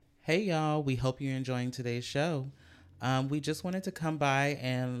Hey, y'all. We hope you're enjoying today's show. We just wanted to come by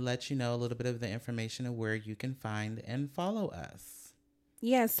and let you know a little bit of the information of where you can find and follow us.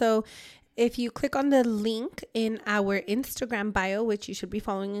 Yeah, so if you click on the link in our Instagram bio, which you should be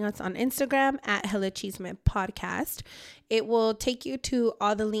following us on Instagram at Hella Cheeseman Podcast, it will take you to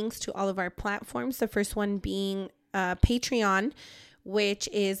all the links to all of our platforms. The first one being Patreon, which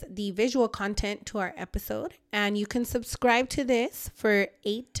is the visual content to our episode. And you can subscribe to this for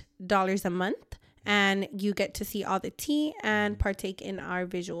 $8 a month, and you get to see all the tea and partake in our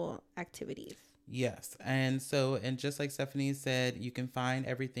visual activities. Yes. And just like Stephanie said, you can find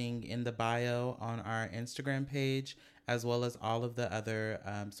everything in the bio on our Instagram page, as well as all of the other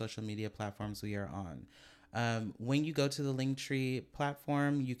social media platforms we are on. When you go to the Linktree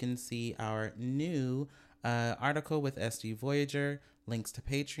platform, you can see our new article with SD Voyager, links to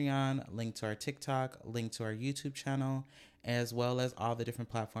Patreon, link to our TikTok, link to our YouTube channel, as well as all the different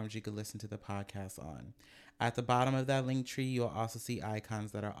platforms you could listen to the podcast on. At the bottom of that link tree, you'll also see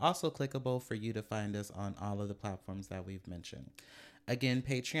icons that are also clickable for you to find us on all of the platforms that we've mentioned. Again,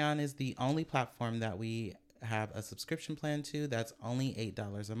 Patreon is the only platform that we have a subscription plan to. That's only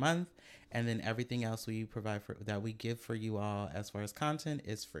 $8 a month. And then everything else we provide for that we give for you all as far as content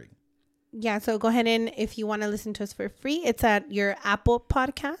is free. Yeah, so go ahead and if you want to listen to us for free, it's at your Apple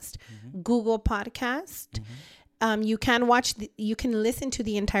Podcast, Google Podcast. You can you can listen to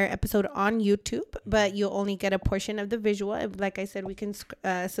the entire episode on YouTube, but you'll only get a portion of the visual. Like I said, we can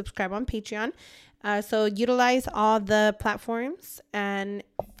subscribe on Patreon. So utilize all the platforms and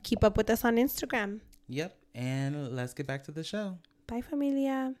keep up with us on Instagram. Yep. And let's get back to the show. Bye,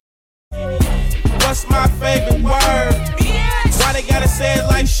 familia. What's my favorite word? Why they gotta say it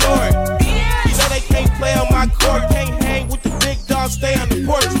like short? You know they can't play on my court. Can't hang with the big dogs, stay on the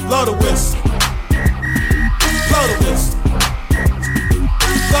porch. Blow the whistle. Blow the whistle.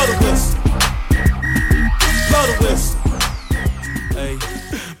 Blow the whistle. Blow the whistle. Ey,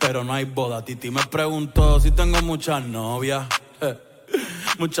 pero no hay boda. Titi me preguntó si tengo muchas novias.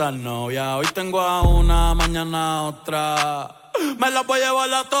 Muchas novias. Hoy tengo a una, mañana a otra. Me las voy a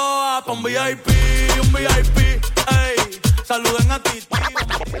llevar a todas pa' un VIP, un VIP. Ey, saluden a Titi.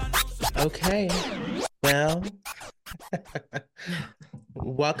 Okay. Well,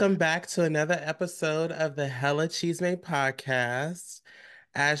 welcome back to another episode of the Hella Cheesemate Podcast.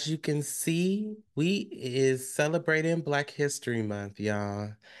 As you can see, we is celebrating Black History Month,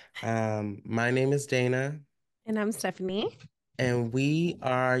 y'all. My name is Dana. And I'm Stephanie. And we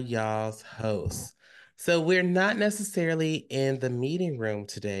are y'all's hosts. So we're not necessarily in the meeting room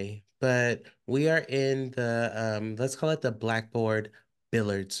today, but we are in the, let's call it the Blackboard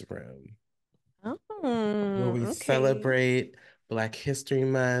Billiards room. Oh, where we celebrate Black History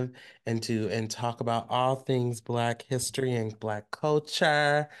Month and talk about all things Black history and Black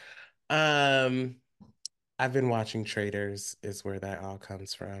culture. I've been watching Traders is where that all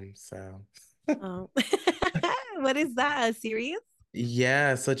comes from. So what is that? A series?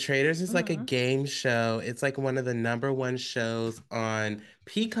 yeah, so Traders is like a game show. It's like one of the number one shows on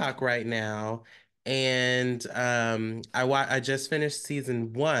Peacock right now. And I just finished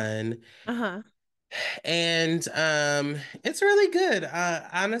season 1. And it's really good.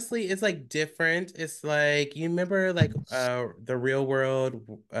 Honestly, it's like different. It's like you remember like the Real World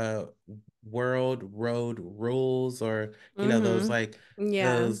Road Rules, or you know those like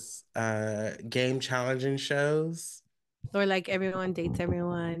those game challenging shows. Or like everyone dates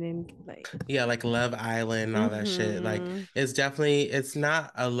everyone and like Yeah, like Love Island and all that shit. Like it's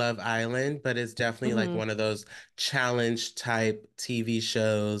not a Love Island, but it's definitely like one of those challenge type TV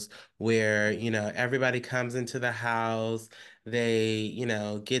shows where, you know, everybody comes into the house, they, you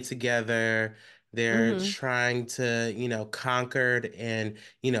know, get together, they're trying to, you know, conquer and,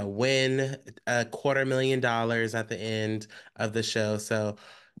 you know, win $250,000 at the end of the show. So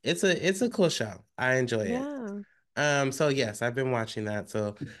it's a cool show. I enjoy it. So yes, I've been watching that.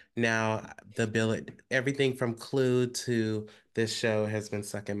 So now everything from Clue to this show has been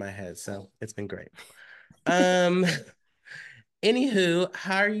stuck in my head. So it's been great. Um, Anywho,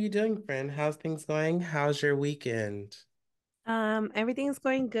 how are you doing, friend? How's things going? How's your weekend? Everything's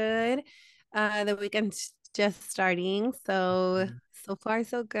going good. The weekend's just starting, so far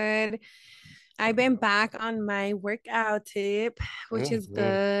so good. I've been back on my workout tip, which is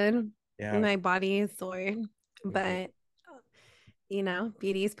good. Yeah. My body is sore, but you know,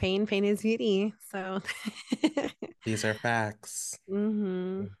 beauty is pain, pain is beauty. So These are facts.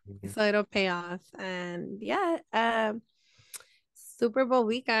 so it'll pay off. And yeah, Super Bowl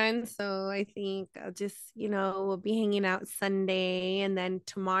weekend. So I think I'll just, we'll be hanging out Sunday, and then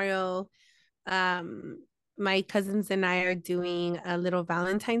tomorrow, my cousins and I are doing a little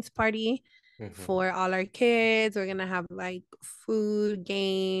Valentine's party for all our kids. We're gonna have like food,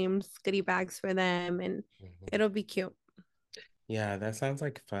 games, goodie bags for them, and it'll be cute. Yeah, that sounds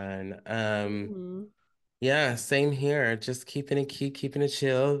like fun. Mhm. Yeah, same here. Just keeping it cute, keeping it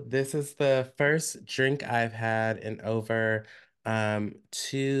chill. This is the first drink I've had in over I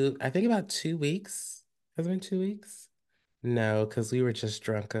think about 2 weeks. Has it been 2 weeks? No, because we were just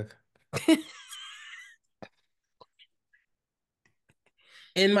drunk.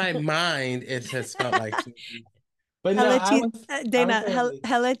 In my mind, it has felt like 2 weeks. But no, Hella cheese, I was Dana. already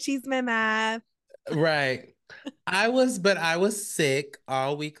Hella cheese, my math. right. But I was sick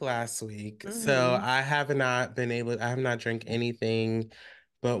all week last week. So Hmm. I have not drank anything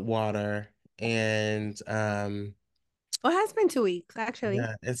but water. And Well, it has been 2 weeks actually,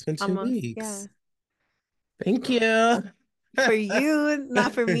 yeah, it's been two almost. Yeah, weeks. Thank you. for you,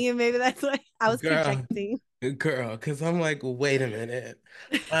 not for me. Maybe that's why I was Girl, projecting. girl, because I'm like, wait a minute.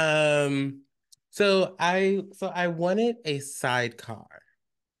 Um, so I wanted a sidecar.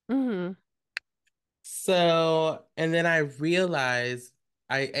 Hmm. So, and then I realized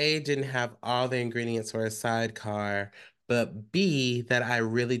I A, didn't have all the ingredients for a sidecar, but B, that I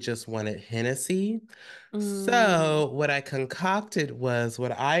really just wanted Hennessy. Mm. So, what I concocted was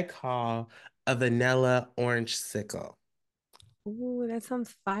what I call a vanilla orange sickle. Ooh, that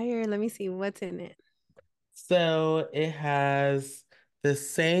sounds fire. Let me see what's in it. So, it has the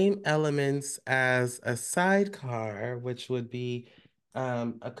same elements as a sidecar, which would be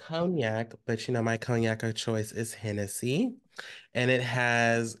a cognac, but my cognac of choice is Hennessy. And it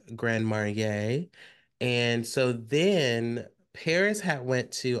has Grand Marnier. And so then Paris had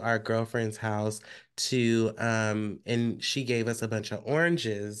went to our girlfriend's house and she gave us a bunch of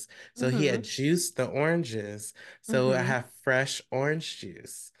oranges. So he Mm-hmm. had juiced the oranges. So I Mm-hmm. have fresh orange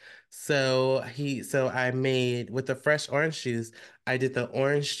juice. So I made with the fresh orange juice, I did the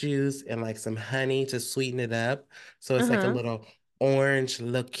orange juice and like some honey to sweeten it up. So it's like a Uh-huh. little orange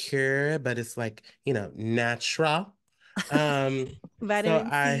liqueur, but it's like, natural. So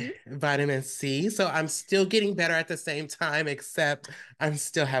Vitamin C. vitamin C. So I'm still getting better at the same time, except I'm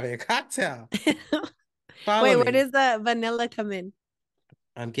still having a cocktail. Follow Wait, where me. does the vanilla come in?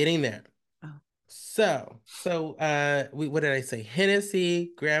 I'm getting there. Oh. What did I say?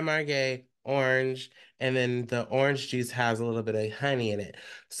 Hennessy, Grand Marnier, orange, and then the orange juice has a little bit of honey in it.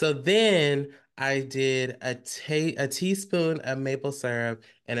 So then I did a teaspoon of maple syrup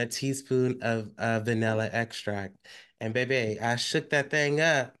and a teaspoon of vanilla extract. And baby, I shook that thing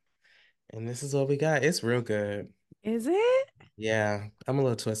up, and this is what we got. It's real good. Is it? Yeah, I'm a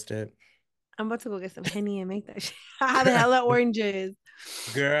little twisted. I'm about to go get some Henny and make that shit. I have hella oranges.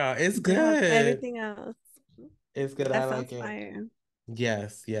 Girl, it's I have good. everything else. It's good. I That sounds like it. fire.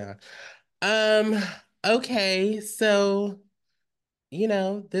 Yes, yeah. Um, okay, so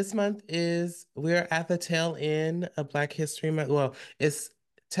this month we're at the tail end of Black History Month. Well, it's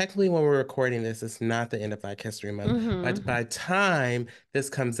technically when we're recording this, it's not the end of Black History Month. But Mm-hmm. by time this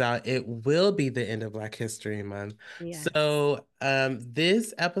comes out, it will be the end of Black History Month. Yes. So,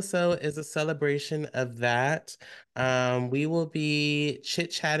 this episode is a celebration of that. We will be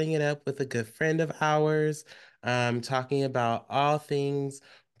chit-chatting it up with a good friend of ours, talking about all things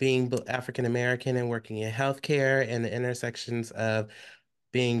being African American and working in healthcare and the intersections of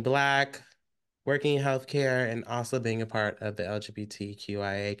being Black, working in healthcare, and also being a part of the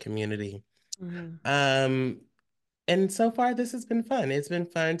LGBTQIA community. Mm-hmm. And so far, this has been fun. It's been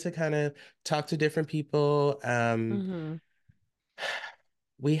fun to kind of talk to different people. Mm-hmm.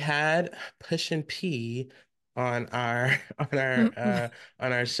 We had Push and P on our on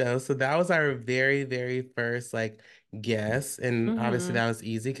our show. So that was our very, very first like guest. And obviously Mm-hmm. that was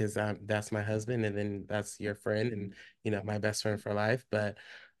easy because that's my husband and then that's your friend and my best friend for life. But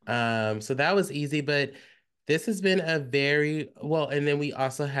so that was easy. But this has been a very well, and then we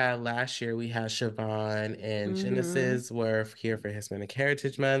also had last year we had Siobhan and Mm-hmm. Genesis were here for Hispanic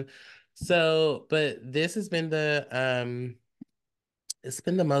Heritage Month. So, but this has been it's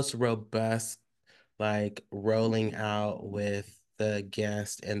been the most robust, like rolling out with the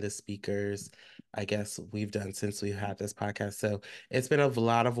guests and the speakers, I guess we've done since we've had this podcast. So it's been a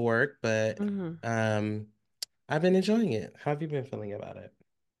lot of work, but Mm-hmm. um, I've been enjoying it. How have you been feeling about it?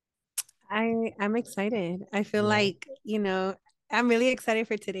 I'm excited. I feel Yeah. like, I'm really excited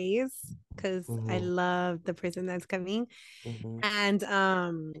for today's because I Mm-hmm. love the person that's coming. Mm-hmm. And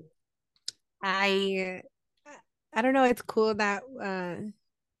I I don't know, it's cool that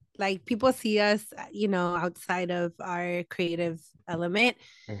like people see us, outside of our creative element,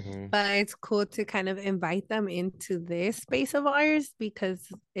 Mm-hmm. but it's cool to kind of invite them into this space of ours because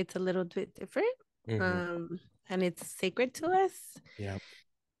it's a little bit different. and it's sacred to us. Yeah.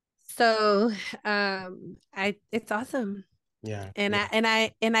 So it's awesome. Yeah. And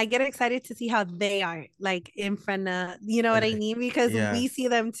I get excited to see how they are like in front of, you know what I mean? Because we see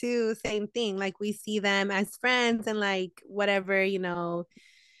them too, same thing. Like we see them as friends and like whatever, you know,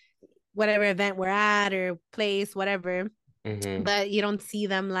 whatever event we're at or place, whatever. But you don't see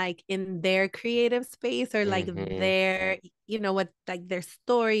them like in their creative space or like their, you know, what, like their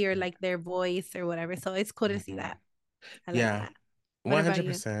story or like their voice or whatever. So it's cool to see that. I like that. What about you?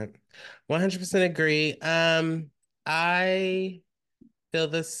 100%. 100% agree. I feel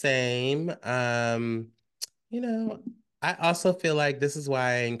the same. You know, I also feel like this is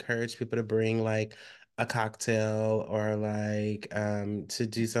why I encourage people to bring like a cocktail or like to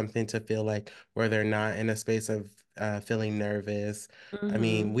do something to feel like where they're not in a space of feeling nervous. I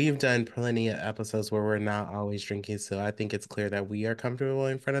mean, we've done plenty of episodes where we're not always drinking, so I think it's clear that we are comfortable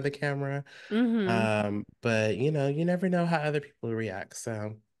in front of the camera. But you know, you never know how other people react.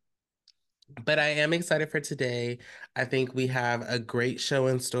 So, but I am excited for today. I think we have a great show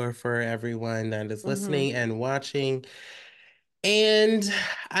in store for everyone that is listening and watching. And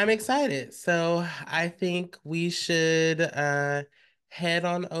I'm excited. So I think we should head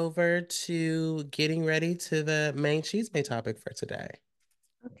on over to getting ready to the main chisme topic for today.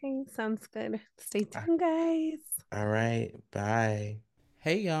 Okay, sounds good. Stay tuned, guys. All right. Bye.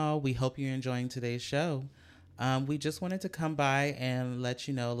 Hey, y'all. We hope you're enjoying today's show. We just wanted to come by and let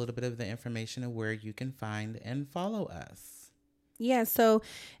you know a little bit of the information of where you can find and follow us. Yeah, so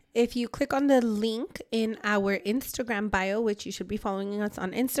if you click on the link in our Instagram bio, which you should be following us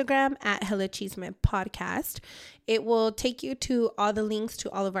on Instagram at Hella Chisme Podcast, it will take you to all the links to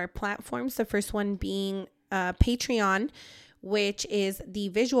all of our platforms. The first one being Patreon, which is the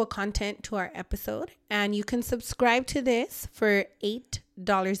visual content to our episode. And you can subscribe to this for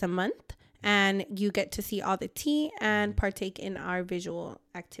 $8 a month. And you get to see all the tea and partake in our visual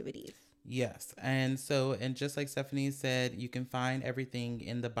activities. Yes. And just like Stephanie said, you can find everything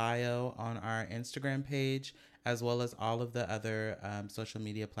in the bio on our Instagram page, as well as all of the other social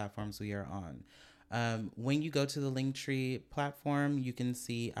media platforms we are on. When you go to the Linktree platform, you can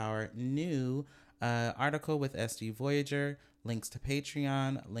see our new article with SD Voyager, links to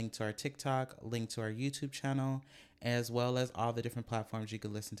Patreon, link to our TikTok, link to our YouTube channel, as well as all the different platforms you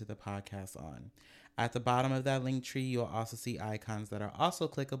can listen to the podcast on. At the bottom of that link tree, you'll also see icons that are also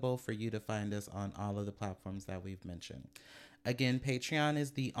clickable for you to find us on all of the platforms that we've mentioned. Again, Patreon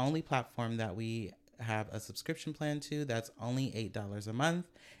is the only platform that we have a subscription plan to. That's only $8 a month.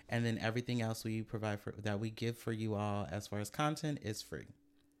 And then everything else we provide that we give for you all as far as content is free.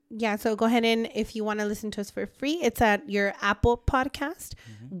 Yeah, so go ahead and if you want to listen to us for free, it's at your Apple Podcast,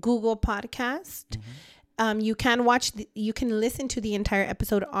 Google Podcast. You can listen to the entire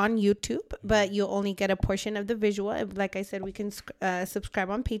episode on YouTube, but you'll only get a portion of the visual. Like I said, we can subscribe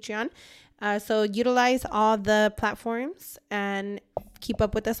on Patreon. So utilize all the platforms and keep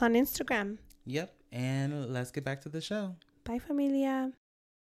up with us on Instagram. Yep. And let's get back to the show. Bye, familia.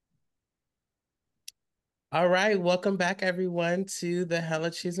 All right, welcome back everyone to the Hella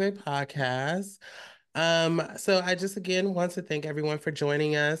Chisme Podcast. So I just again want to thank everyone for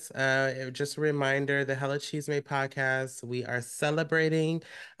joining us. Just a reminder, the Hella Chisme Podcast, we are celebrating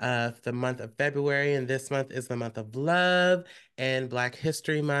the month of February, and this month is the month of love and Black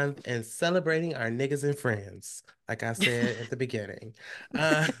History Month, and celebrating our niggas and friends, like I said at the beginning.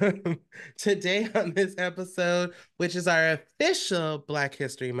 Today on this episode, which is our official Black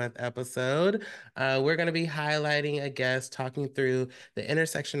History Month episode, we're going to be highlighting a guest talking through the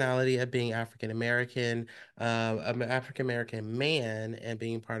intersectionality of being African American man, and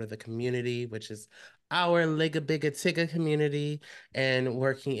being part of the community, which is our Ligga Bigga Tigga community, and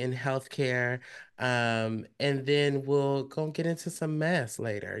working in healthcare. And then we'll go get into some mess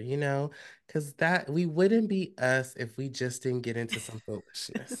later, you know, because that we wouldn't be us if we just didn't get into some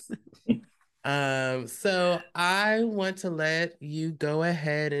foolishness. So I want to let you go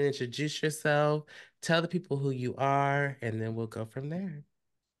ahead and introduce yourself, tell the people who you are, and then we'll go from there.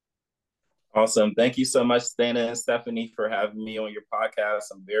 Awesome. Thank you so much, Dana and Stephanie, for having me on your podcast.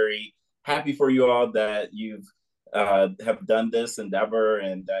 I'm very happy for you all that you've have done this endeavor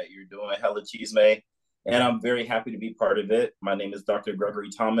and that you're doing Hella Chisme. And I'm very happy to be part of it. My name is Dr. Gregory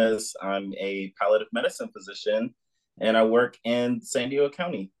Thomas. I'm a palliative medicine physician, and I work in San Diego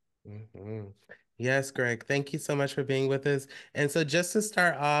County. Yes, Greg, thank you so much for being with us. And so just to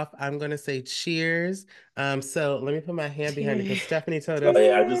start off, I'm going to say cheers. So let me put my hand behind it because Stephanie told us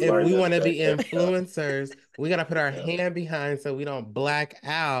if we want to be influencers, we got to put our hand behind so we don't black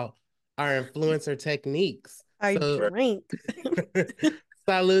out our influencer techniques. I drink.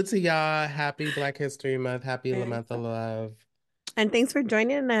 Salute to y'all. Happy Black History Month. Happy Yes. month of love. And thanks for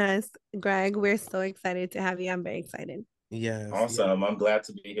joining us, Greg. We're so excited to have you. I'm very excited. Yes. Awesome. Yes. I'm glad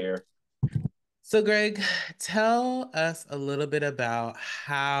to be here. So, Greg, tell us a little bit about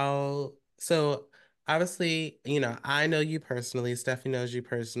how. So, obviously, I know you personally. Stephanie knows you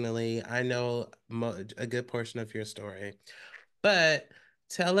personally. I know a good portion of your story. But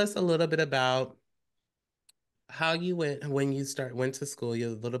tell us a little bit about how you went when you went to school, a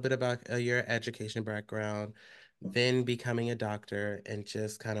little bit about your education background, then becoming a doctor, and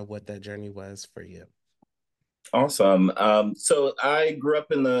just kind of what that journey was for you. Awesome. So I grew up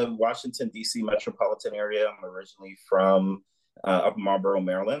in the Washington, D.C. metropolitan area. I'm originally from up in Marlboro,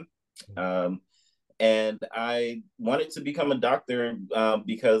 Maryland. And I wanted to become a doctor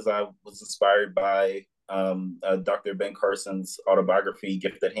because I was inspired by Dr. Ben Carson's autobiography,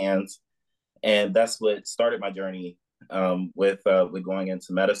 Gifted Hands. And that's what started my journey with going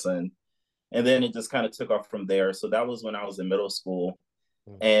into medicine. And then it just kind of took off from there. So that was when I was in middle school.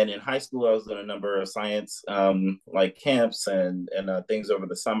 And in high school, I was in a number of science like camps and things over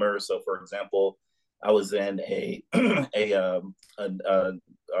the summer. So, for example, I was in a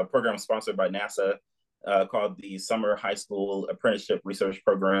program sponsored by NASA called the Summer High School Apprenticeship Research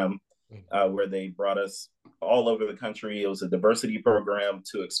Program, where they brought us all over the country. It was a diversity program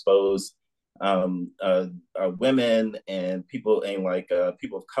to expose women and people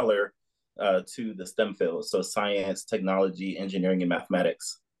people of color to the STEM fields, so science, technology, engineering, and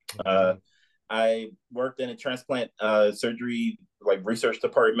mathematics. I worked in a transplant surgery research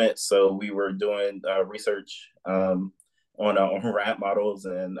department, so we were doing research on rat models,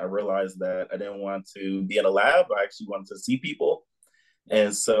 and I realized that I didn't want to be in a lab. I actually wanted to see people,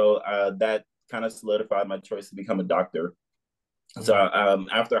 and so that kind of solidified my choice to become a doctor. So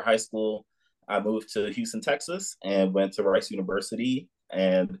after high school, I moved to Houston, Texas, and went to Rice University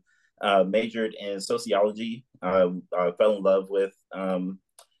and majored in sociology. I fell in love with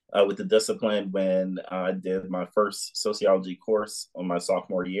the discipline when I did my first sociology course on my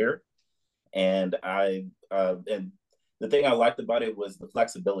sophomore year, and and the thing I liked about it was the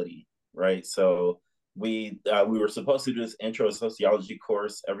flexibility, right? So we were supposed to do this intro sociology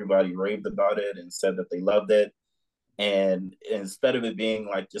course. Everybody raved about it and said that they loved it. And instead of it being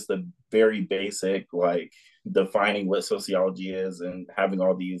just a very basic, defining what sociology is and having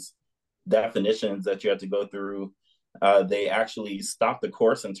all these definitions that you had to go through, they actually stopped the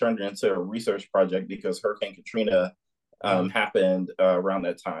course and turned it into a research project because Hurricane Katrina happened around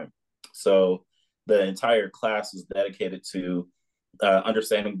that time. So the entire class was dedicated to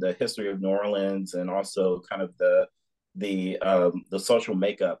understanding the history of New Orleans and also kind of the social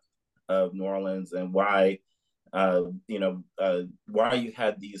makeup of New Orleans and why why you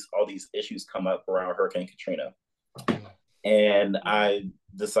had all these issues come up around Hurricane Katrina. And I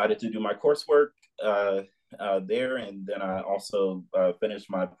decided to do my coursework there, and then I also finished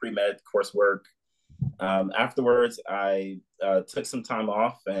my pre-med coursework. Afterwards, I took some time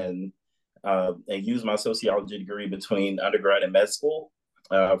off and used my sociology degree between undergrad and med school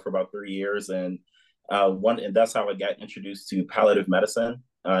for about 3 years, and that's how I got introduced to palliative medicine,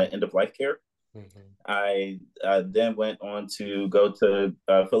 end of life care. I then went on to go to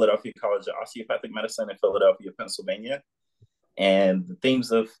Philadelphia College of Osteopathic Medicine in Philadelphia, Pennsylvania, and the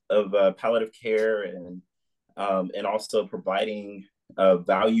themes of palliative care and also providing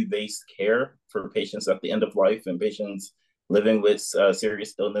value-based care for patients at the end of life and patients living with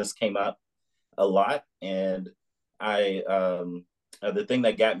serious illness came up a lot. And the thing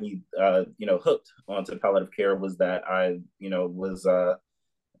that got me hooked onto palliative care was that I was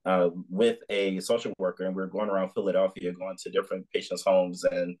with a social worker, and we were going around Philadelphia, going to different patients' homes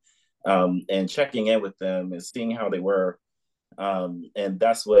and checking in with them and seeing how they were. And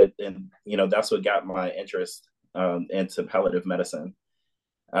that's what got my interest into palliative medicine.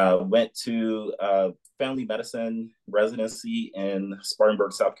 Went to family medicine residency in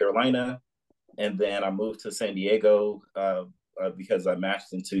Spartanburg, South Carolina, and then I moved to San Diego because I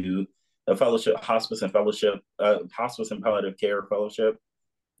matched into a fellowship, hospice and palliative care fellowship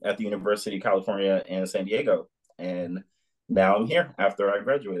at the University of California in San Diego. And now I'm here after I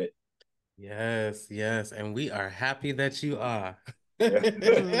graduated. Yes, yes. And we are happy that you are.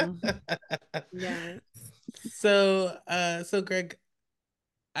 Yes. So Greg,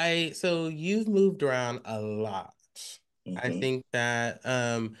 so you've moved around a lot. I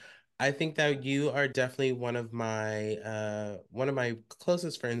think that you are definitely one of my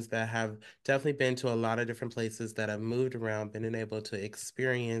closest friends that have definitely been to a lot of different places, that have moved around, been able to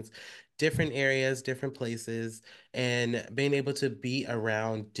experience different areas, different places, and being able to be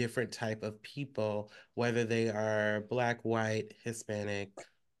around different type of people, whether they are Black, white, Hispanic,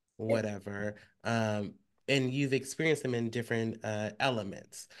 whatever. And you've experienced them in different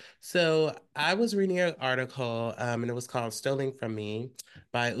elements. So I was reading an article, and it was called Stolen From Me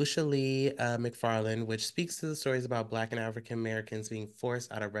by Usha Lee McFarland, which speaks to the stories about Black and African Americans being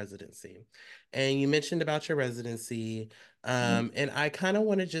forced out of residency. And you mentioned about your residency, and I kind of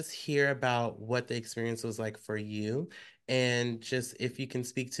want to just hear about what the experience was like for you, and just if you can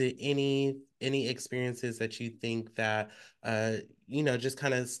speak to any experiences that you think that just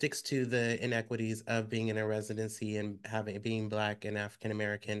kind of sticks to the inequities of being in a residency and being Black and African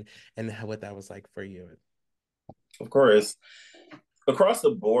American, and what that was like for you. Of course. Across the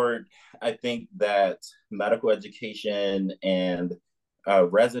board, I think that medical education and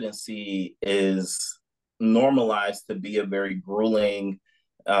residency is normalized to be a very grueling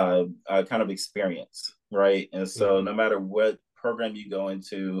kind of experience, right? And so no matter what program you go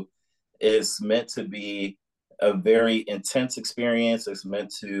into, it's meant to be a very intense experience. It's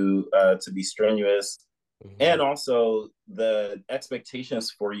meant to be strenuous. And also the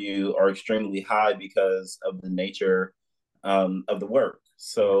expectations for you are extremely high because of the nature of the work.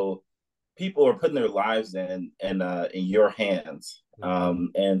 So people are putting their lives in your hands.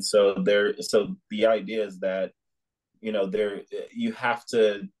 And so the idea is that, you have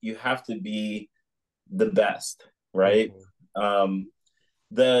to be the best, right?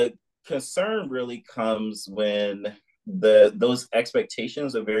 The concern really comes when those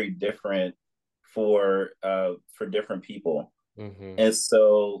expectations are very different for different people. And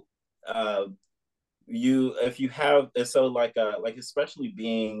so especially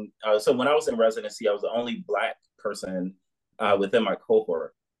being so when I was in residency, I was the only Black person within my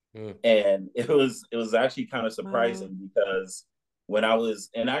cohort. And it was actually kind of surprising because when I was,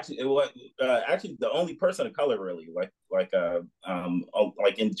 and actually it was actually the only person of color really, like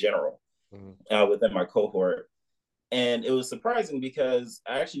in general within my cohort. And it was surprising because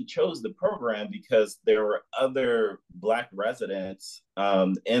I actually chose the program because there were other Black residents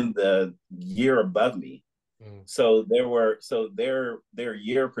in the year above me. So their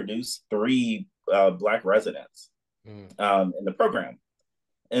year produced 3 Black residents in the program.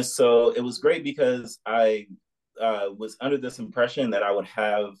 And so it was great because I was under this impression that I would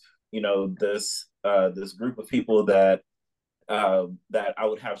have, this group of people that I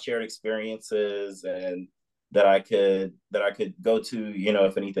would have shared experiences and that I could go to,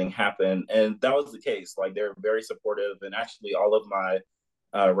 if anything happened. And that was the case. Like, they're very supportive, and actually all of my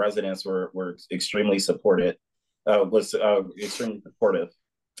residents were extremely supportive. Extremely supportive.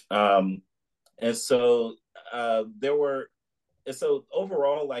 And so so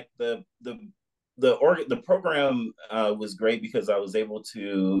overall, like the program was great because I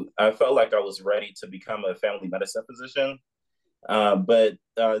felt like I was ready to become a family medicine physician. But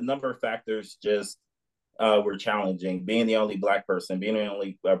a number of factors just were challenging. Being the only Black person, being the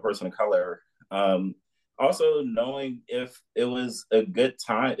only person of color. Also knowing if it was a good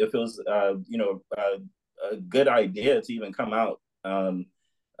time, if it was a good idea to even come out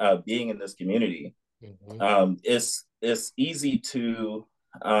being in this community. It's easy to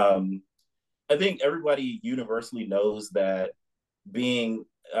I think everybody universally knows that treating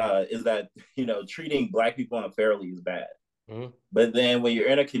Black people unfairly is bad. But then when you're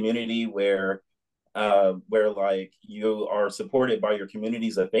in a community where like you are supported by your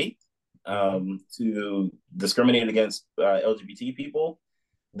communities of faith to discriminate against LGBT people,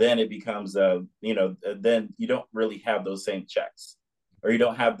 then it becomes then you don't really have those same checks, or you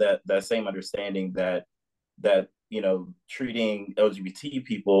don't have that same understanding that treating LGBT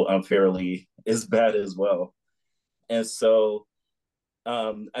people unfairly is bad as well. And so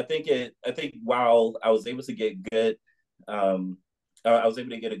I think while I was able to get a good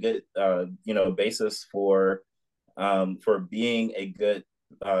basis for being a good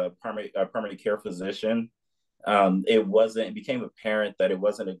primary care physician, it became apparent that it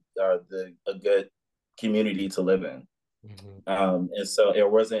wasn't a good community to live in. And so it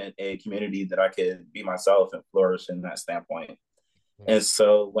wasn't a community that I could be myself and flourish in that standpoint. And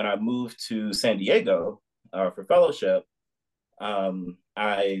so when I moved to San Diego for fellowship,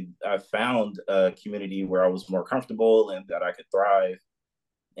 I found a community where I was more comfortable and that I could thrive.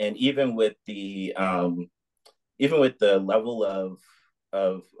 And even with the level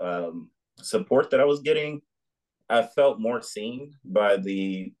of support that I was getting, I felt more seen by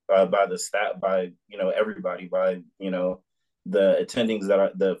the staff, by everybody, by the attendings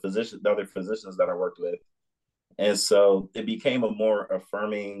the other physicians that I worked with. And so it became a more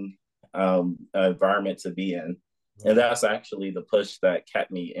affirming environment to be in. And that's actually the push that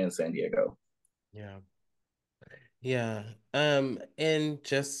kept me in San Diego. Yeah. Yeah. And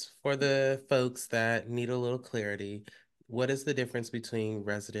just for the folks that need a little clarity, what is the difference between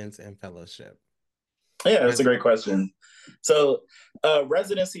residence and fellowship? Yeah, that's a great question. So,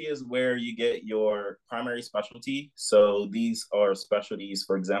 residency is where you get your primary specialty. So, these are specialties,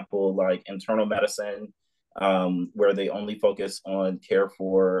 for example, like internal medicine, where they only focus on care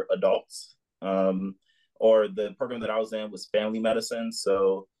for adults. Or the program that I was in was family medicine.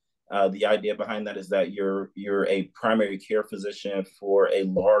 So, the idea behind that is that you're a primary care physician for a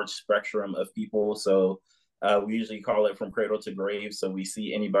large spectrum of people. So, we usually call it from cradle to grave. So we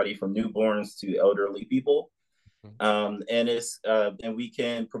see anybody from newborns to elderly people. And we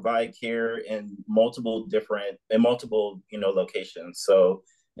can provide care in multiple locations. So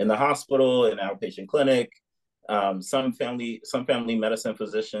in the hospital, in outpatient clinic, some family medicine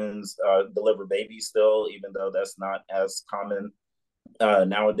physicians deliver babies still, even though that's not as common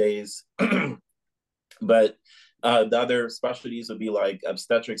nowadays. But the other specialties would be like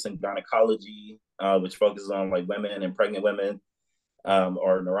obstetrics and gynecology, which focuses on like women and pregnant women,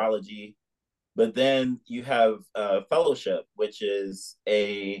 or neurology. But then you have fellowship, which is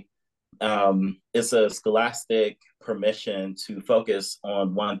it's a scholastic permission to focus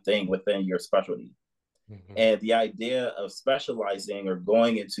on one thing within your specialty. Mm-hmm. And the idea of specializing or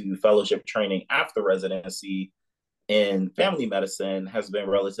going into fellowship training after residency in family medicine has been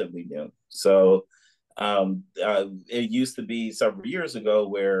relatively new. So it used to be several years ago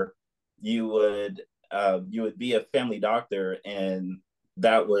where you would be a family doctor and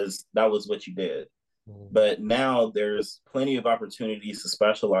that was what you did. But now there's plenty of opportunities to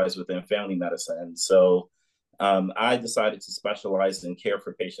specialize within family medicine. So I decided to specialize in care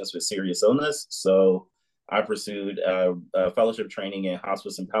for patients with serious illness. So I pursued a fellowship training in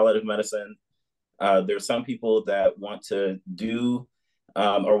hospice and palliative medicine. There's some people that want to do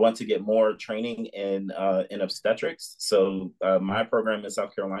or want to get more training in obstetrics. So my program in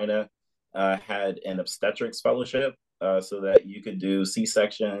South Carolina had an obstetrics fellowship, so that you could do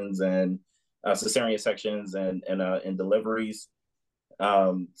C-sections and cesarean sections and deliveries.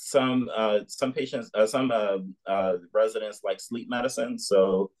 Some patients, some residents like sleep medicine.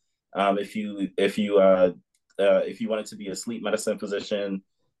 So if you wanted to be a sleep medicine physician,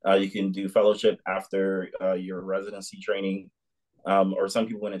 you can do fellowship after your residency training. Or some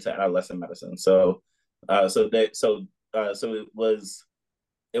people went into adolescent medicine. So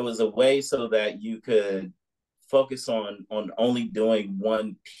it was a way so that you could focus on only doing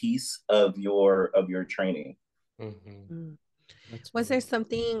one piece of your training. Mm-hmm. Was there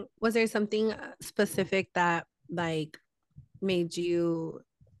something specific that like made you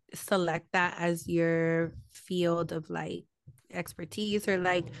select that as your field of like expertise, or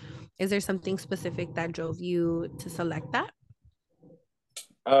like is there something specific that drove you to select that?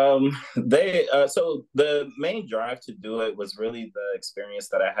 So the main drive to do it was really the experience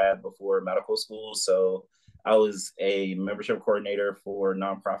that I had before medical school. So I was a membership coordinator for a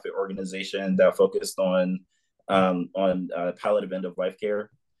nonprofit organization that focused on palliative end of life care.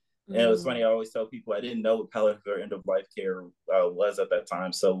 And it was funny, I always tell people I didn't know what palliative or end of life care was at that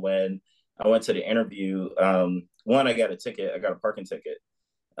time. So when I went to the interview, one, I got a parking ticket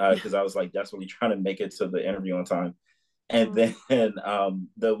because I was like desperately trying to make it to the interview on time. And then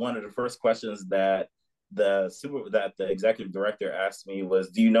one of the first questions that the executive director asked me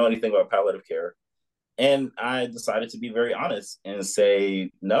was, "Do you know anything about palliative care?" And I decided to be very honest and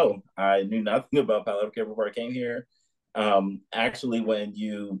say, "No, I knew nothing about palliative care before I came here." Actually, when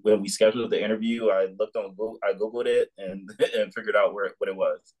we scheduled the interview, I looked on Google, I Googled it and figured out what it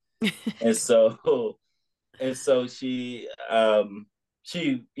was. And so she I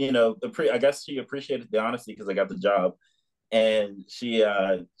guess she appreciated the honesty because I got the job. And she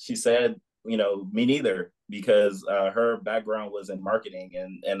said, me neither, because her background was in marketing,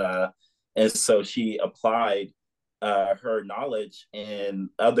 and so she applied her knowledge in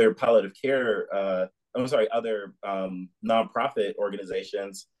other palliative care, other nonprofit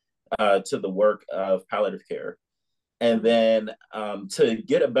organizations to the work of palliative care. And then to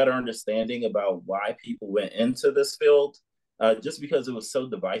get a better understanding about why people went into this field, just because it was so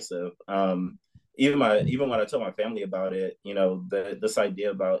divisive. Even when I told my family about it, this idea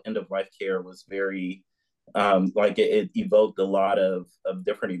about end of life care was very it evoked a lot of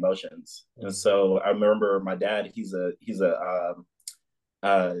different emotions. And so I remember my dad, he's a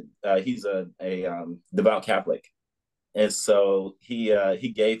devout Catholic. And so he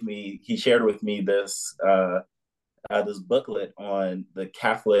shared with me this booklet on the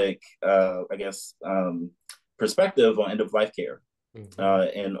Catholic perspective on end of life care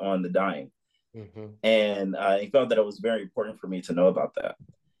and on the dying. And he felt that it was very important for me to know about that.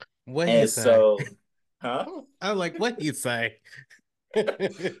 What he And say? so, huh? I'm like, what he say?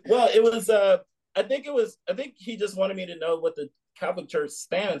 Well, it was. I think he just wanted me to know what the Catholic Church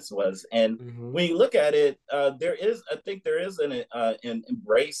stance was, and when you look at it, there is. I think there is an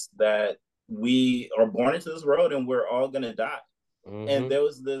embrace that we are born into this world and we're all going to die. And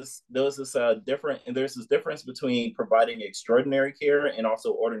there's this difference between providing extraordinary care and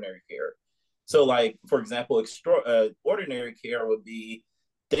also ordinary care. So, like, for example, ordinary care would be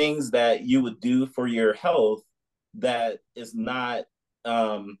things that you would do for your health that is not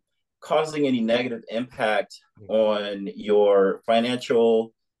causing any negative impact on your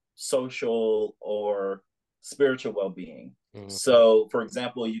financial, social, or spiritual well-being. So, for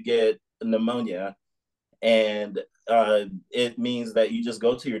example, you get pneumonia, and it means that you just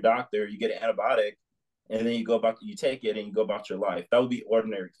go to your doctor, you get an antibiotic, and then you take it and you go about your life. That would be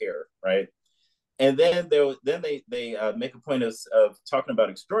ordinary care, right? And then they make a point of talking about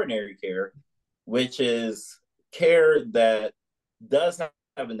extraordinary care, which is care that does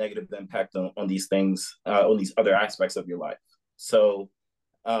have a negative impact on these things, on these other aspects of your life. So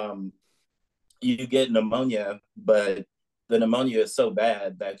you get pneumonia, but the pneumonia is so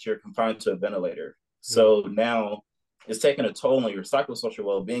bad that you're confined to a ventilator. So now it's taking a toll on your psychosocial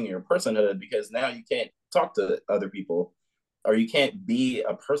well-being and your personhood, because now you can't talk to other people, or you can't be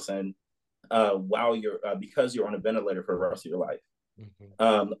a person while you're because you're on a ventilator for the rest of your life.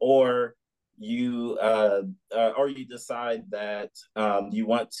 Or you decide that you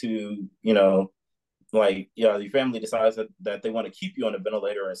want to, your family decides that they want to keep you on a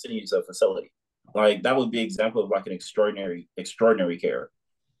ventilator and send you to a facility. Like, that would be an example of like an extraordinary care.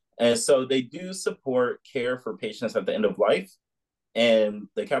 And so they do support care for patients at the end of life. And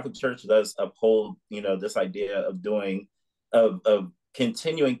the Catholic Church does uphold, this idea of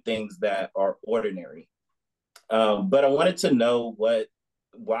continuing things that are ordinary. But I wanted to know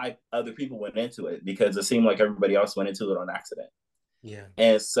why other people went into it, because it seemed like everybody else went into it on accident. Yeah.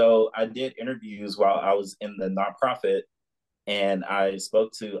 And so I did interviews while I was in the nonprofit, and I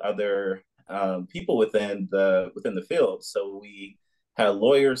spoke to other people within the field. So we had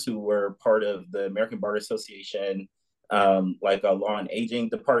lawyers who were part of the American Bar Association, like a law and aging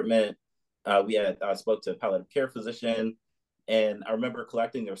department. I spoke to a palliative care physician, and I remember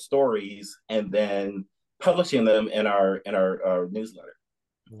collecting their stories and then publishing them in our newsletter.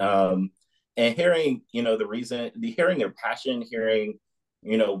 And hearing, hearing their passion, hearing,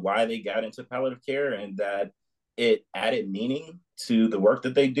 why they got into palliative care, and that it added meaning to the work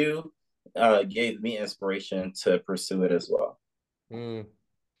that they do, gave me inspiration to pursue it as well.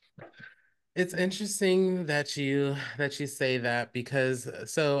 It's interesting that you say that, because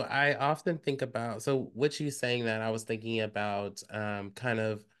so I often think about, so what you saying that, I was thinking about kind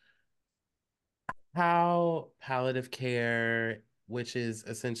of how palliative care, which is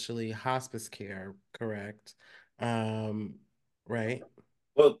essentially hospice care, correct? Right?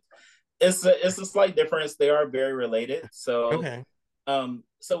 Well, it's a slight difference. They are very related. So Okay.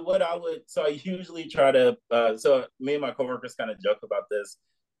 So I usually try to so me and my coworkers kind of joke about this,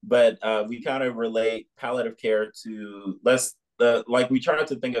 but we kind of relate palliative care to we try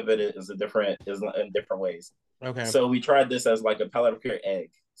to think of it as in different ways. Okay. So we tried this as like a palliative care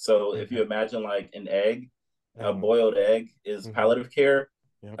egg. So if you imagine like an egg, a boiled egg is palliative care.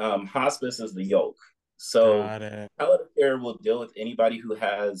 Yep. Hospice is the yolk. So palliative care will deal with anybody who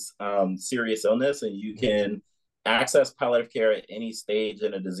has serious illness, and you can access palliative care at any stage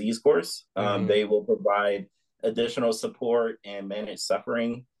in a disease course. They will provide additional support and manage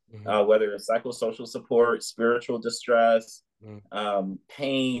suffering, whether it's psychosocial support, spiritual distress,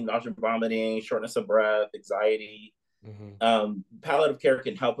 pain, nausea, vomiting, shortness of breath, anxiety. Palliative care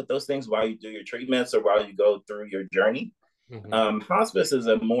can help with those things while you do your treatments or while you go through your journey. Hospice is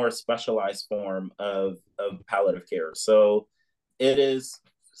a more specialized form of palliative care. So it is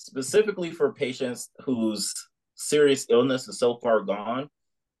specifically for patients whose serious illness is so far gone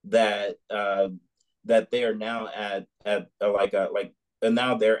that they are now and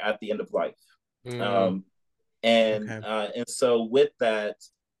now they're at the end of life. And so with that,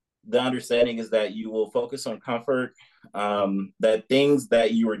 the understanding is that you will focus on comfort, that things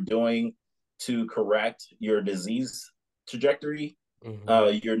that you are doing to correct your disease trajectory,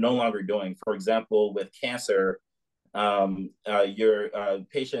 you're no longer doing. For example, with cancer, your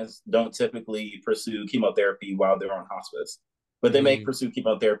patients don't typically pursue chemotherapy while they're on hospice, but they may pursue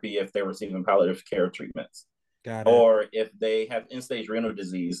chemotherapy if they're receiving palliative care treatments. Or if they have end-stage renal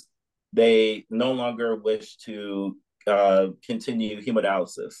disease, they no longer wish to continue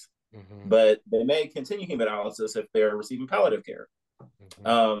hemodialysis, but they may continue hemodialysis if they're receiving palliative care.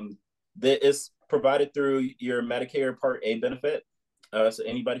 that is provided through your Medicare Part A benefit. So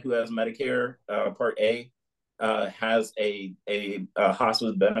anybody who has Medicare Part A has a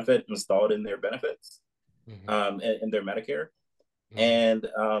hospice benefit installed in their benefits, in their Medicare. And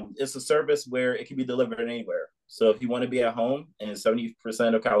it's a service where it can be delivered anywhere. So if you want to be at home, and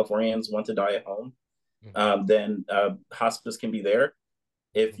 70% of Californians want to die at home, then hospice can be there.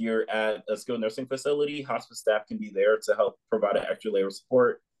 If you're at a skilled nursing facility, hospice staff can be there to help provide an extra layer of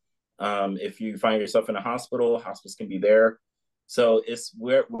support. If you find yourself in a hospital, hospice can be there. So it's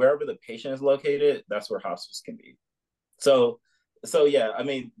wherever the patient is located, that's where hospice can be. So yeah, I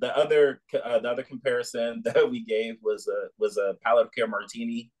mean, the other comparison that we gave was a palliative care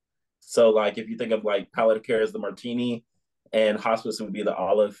martini. So like if you think of like palliative care as the martini, and hospice would be the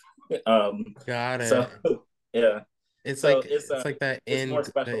olive. Got it. So yeah. It's So like it's like that it's end, more the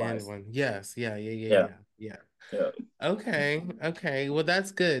end specialized. one. Yes. Yeah. Yeah. Okay. Okay. Well,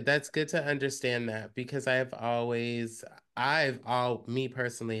 that's good. That's good to understand that, because me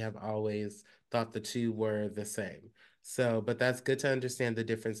personally have always thought the two were the same. So, but that's good to understand the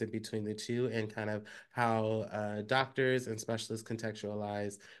difference in between the two, and kind of how doctors and specialists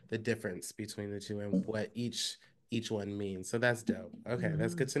contextualize the difference between the two and what each one means. So that's dope. Okay,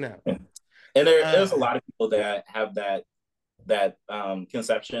 that's good to know. And there's a lot of people that have that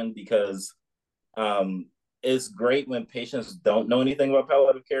conception, because it's great when patients don't know anything about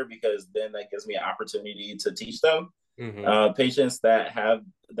palliative care, because then that gives me an opportunity to teach them. Patients that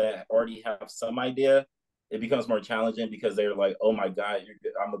already have some idea, it becomes more challenging, because they're like, oh my God,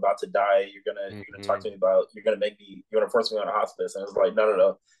 I'm about to die. You're gonna talk to me about, you're gonna force me on a hospice. And it's like,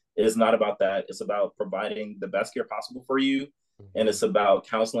 no. It's not about that. It's about providing the best care possible for you. And it's about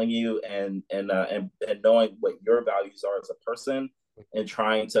counseling you and knowing what your values are as a person, and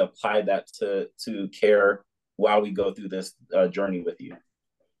trying to apply that to care while we go through this journey with you.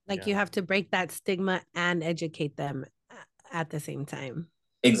 Like you have to break that stigma and educate them at the same time.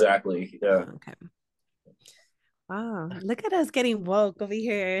 Exactly. Yeah. Okay. Wow. Look at us getting woke over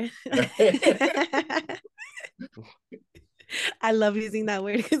here. I love using that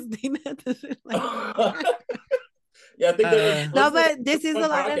word because Dana doesn't like. Yeah, I think no, but this is a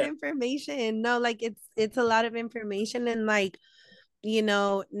lot of information. No, like it's a lot of information, and like, you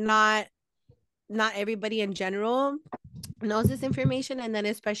know, not everybody in general knows this information, and then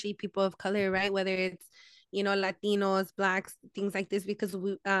especially people of color, right? Whether it's, you know, Latinos, Blacks, things like this, because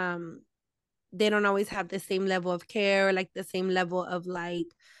we they don't always have the same level of care, or like the same level of like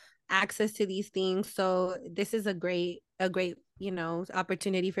access to these things. So this is a great, you know,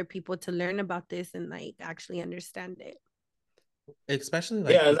 opportunity for people to learn about this and like actually understand it. Especially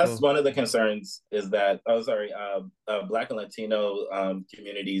like, yeah, and that's one of the concerns, is that Black and Latino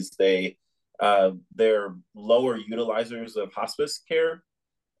communities, they're lower utilizers of hospice care,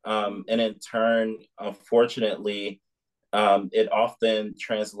 and in turn, unfortunately, it often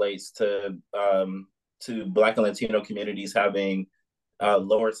translates to Black and Latino communities having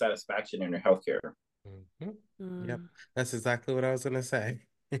lower satisfaction in their healthcare. Yep, that's exactly what I was gonna say.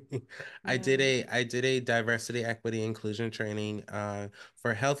 I did a diversity, equity, inclusion training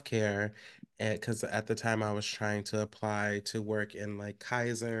for healthcare, because at the time I was trying to apply to work in like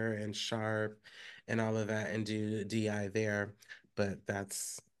Kaiser and Sharp and all of that, and do DI there. But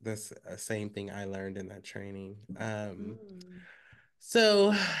that's the same thing I learned in that training.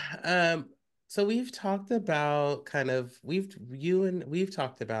 So we've talked about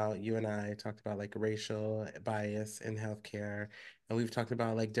you and I talked about like racial bias in healthcare, and we've talked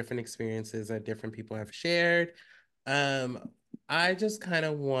about like different experiences that different people have shared. I just kind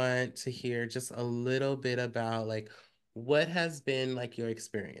of want to hear just a little bit about like what has been like your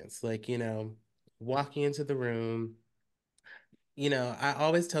experience, like, you know, walking into the room. You know, I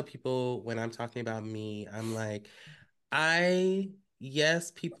always tell people when I'm talking about me, I'm like,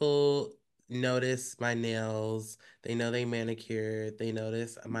 yes, people notice my nails. They know they manicured. They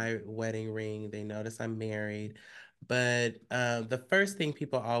notice my wedding ring. They notice I'm married. But the first thing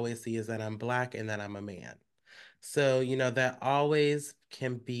people always see is that I'm Black and that I'm a man. So, you know, that always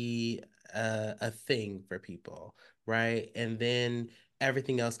can be a thing for people, right? And then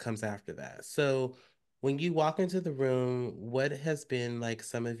everything else comes after that. So, when you walk into the room, what has been like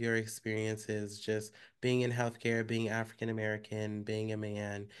some of your experiences just being in healthcare, being African American, being a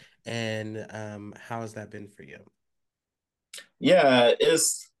man, and how has that been for you? Yeah,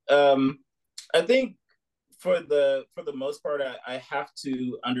 it's I think for the most part, I have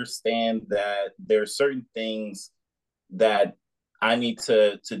to understand that there are certain things that I need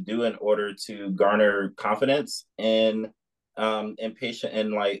to do in order to garner confidence in patient,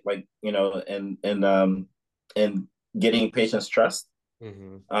 and like you know, and getting patients' trust.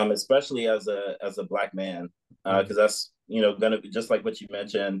 especially as a Black man, because that's gonna be just like what you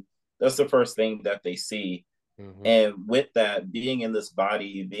mentioned. That's the first thing that they see, and with that, being in this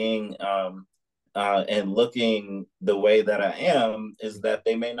body, being and looking the way that I am, is that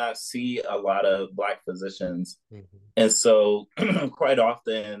they may not see a lot of Black physicians, and so quite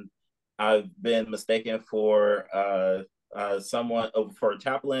often I've been mistaken for someone, for a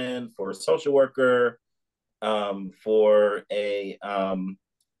chaplain, for a social worker, for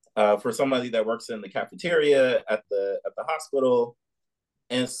somebody that works in the cafeteria at the hospital.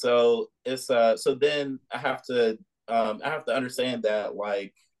 And so it's so then I have to understand that,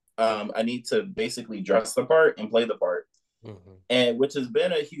 like, I need to basically dress the part and play the part, and which has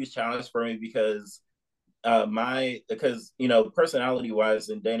been a huge challenge for me because because personality wise,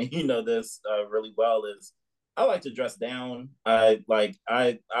 and Danny, this really well, is I like to dress down. I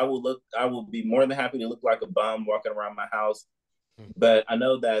will be more than happy to look like a bum walking around my house. But I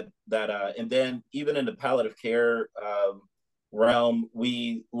know that and then even in the palliative care realm,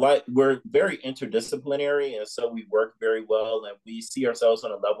 we're very interdisciplinary, and so we work very well, and we see ourselves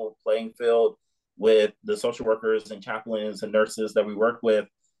on a level playing field with the social workers and chaplains and nurses that we work with.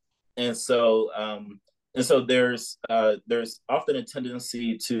 And so there's often a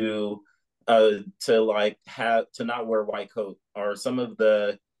tendency to not wear a white coat, or some of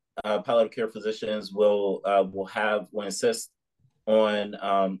the palliative care physicians will insist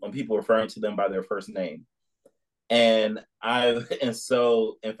on people referring to them by their first name. And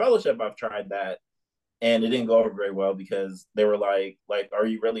so in fellowship I've tried that, and it didn't go over very well because they were like, are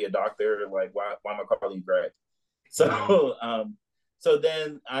you really a doctor? Like, why am I calling you Greg? So so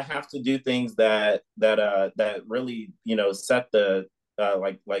then I have to do things that really set the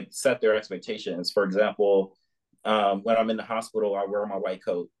set their expectations. For example, when I'm in the hospital, I wear my white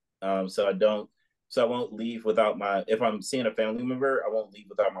coat, so I won't leave without my, if I'm seeing a family member, I won't leave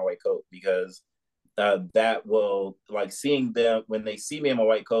without my white coat, because that will, like, seeing them, when they see me in my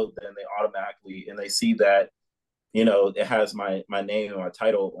white coat, then they automatically, and they see that it has my name and my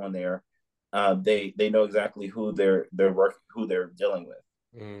title on there, they know exactly who they're dealing with.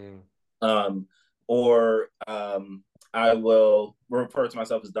 Or I will refer to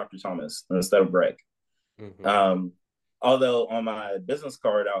myself as Dr. Thomas instead of Greg. Although on my business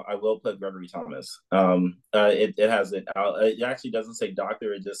card, I will put Gregory Thomas. It has it. It actually doesn't say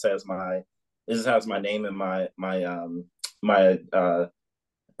doctor. It just says has my name and my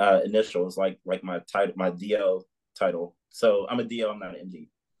initials, like my title, my DO title. So I'm a DO. I'm not an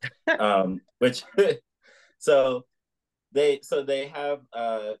MD. Which so they have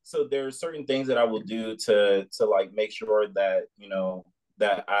so there are certain things that I will do to like make sure that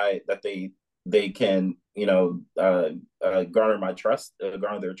that they can garner my trust,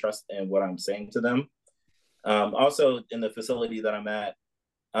 garner their trust in what I'm saying to them. Also, in the facility that I'm at,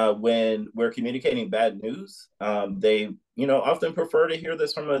 when we're communicating bad news, they often prefer to hear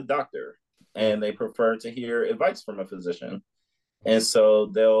this from a doctor, and they prefer to hear advice from a physician. And so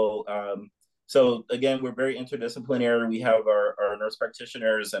they'll so again, we're very interdisciplinary. We have our nurse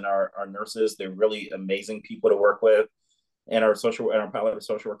practitioners and our nurses. They're really amazing people to work with, and our palliative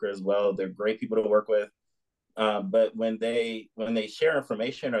social worker as well. They're great people to work with. But when they share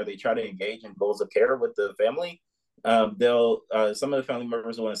information, or they try to engage in goals of care with the family, they'll some of the family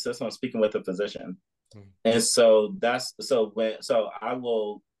members will insist on speaking with a physician. And so I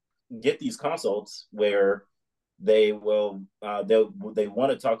will get these consults where they want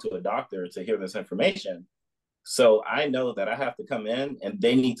to talk to a doctor to hear this information. So I know that I have to come in and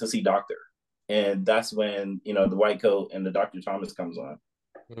they need to see doctor. And that's when, the white coat and the Dr. Thomas comes on.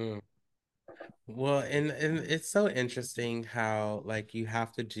 Well, and it's so interesting how, like, you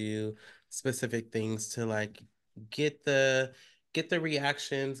have to do specific things to, like, get the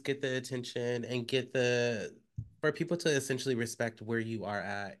reactions, get the attention, and for people to essentially respect where you are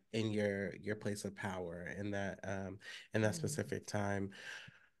at in your place of power in that specific time.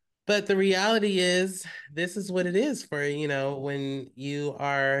 But the reality is, this is what it is for, when you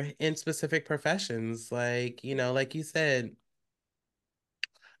are in specific professions, like you said,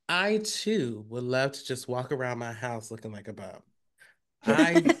 I too would love to just walk around my house looking like a bum.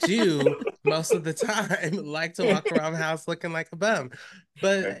 I do most of the time like to walk around the house looking like a bum.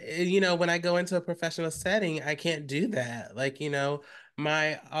 But, when I go into a professional setting, I can't do that. Like,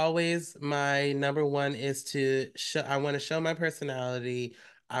 my number one is to show, I want to show my personality.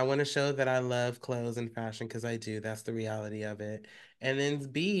 I want to show that I love clothes and fashion, because I do. That's the reality of it. And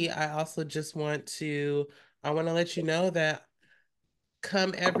then B, I also just I want to let you know that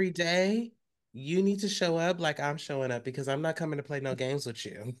come every day, you need to show up like I'm showing up, because I'm not coming to play no games with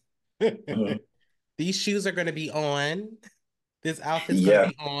you. These shoes are going to be on. This outfit's gonna Yeah.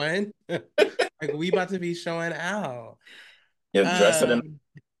 be on. Like we about to be showing out. Yeah, dress to the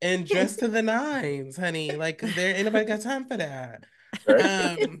And dressed to the nines, honey. Like there ain't nobody got time for that.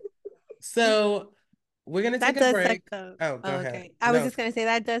 right. So we're gonna take That a does suck break. though. Oh, go Oh, ahead. okay. I was No. just gonna say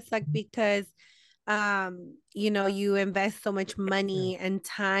that does suck because you know, you invest so much money and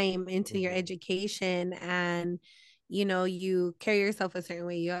time into your education, and you know, you carry yourself a certain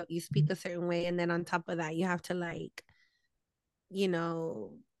way, you speak a certain way, and then on top of that, you have to like, you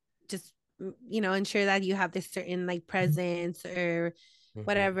know, just you know, ensure that you have this certain like presence or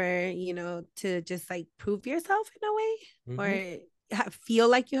whatever, you know, to just like prove yourself in a way, or feel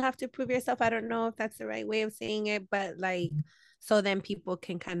like you have to prove yourself. I don't know if that's the right way of saying it, but like, so then people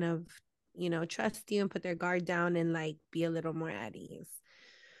can kind of, you know, trust you and put their guard down and like be a little more at ease.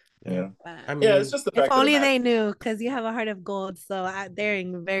 Yeah. But I Yeah, it's mean, just the if fact of the only matter. they knew, because you have a heart of gold, so they're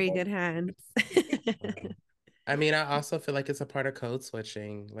in very good hands. I mean, I also feel like it's a part of code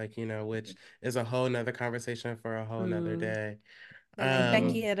switching, like, you know, which is a whole nother conversation for a whole nother day. They're like,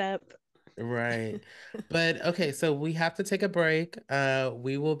 Becky it up. Right. But okay, so we have to take a break.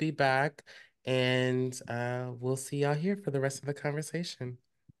 We will be back and we'll see y'all here for the rest of the conversation.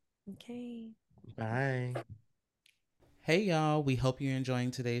 Okay. Bye. Hey, y'all. We hope you're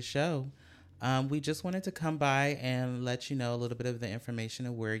enjoying today's show. We just wanted to come by and let you know a little bit of the information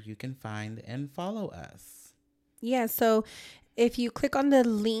of where you can find and follow us. Yeah, so if you click on the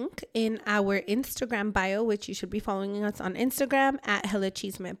link in our Instagram bio, which you should be following us on Instagram at Hella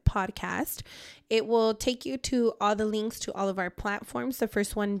Cheeseman Podcast, it will take you to all the links to all of our platforms. The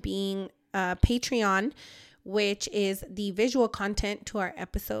first one being Patreon, which is the visual content to our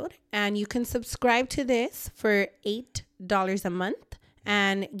episode. And you can subscribe to this for $8 a month,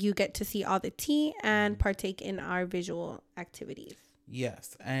 and you get to see all the tea and partake in our visual activities.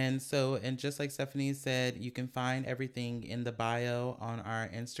 Yes. And just like Stephanie said, you can find everything in the bio on our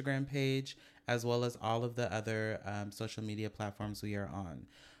Instagram page, as well as all of the other social media platforms we are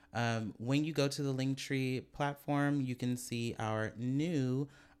on. When you go to the Linktree platform, you can see our new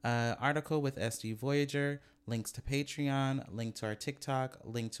article with SD Voyager, links to Patreon, link to our TikTok,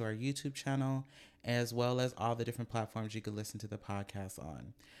 link to our YouTube channel, as well as all the different platforms you could listen to the podcast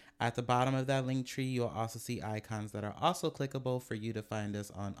on. At the bottom of that link tree, you'll also see icons that are also clickable for you to find us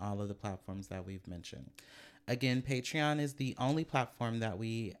on all of the platforms that we've mentioned. Again, Patreon is the only platform that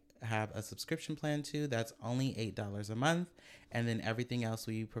we have a subscription plan to. That's only $8 a month. And then everything else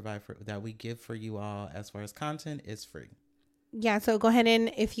we provide that we give for you all as far as content is free. Yeah, so go ahead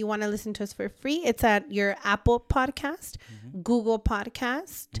and if you want to listen to us for free, it's at your Apple Podcast, Google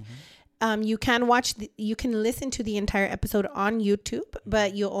Podcast. You can you can listen to the entire episode on YouTube,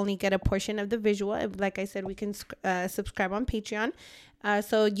 but you'll only get a portion of the visual. Like I said, we can subscribe on Patreon.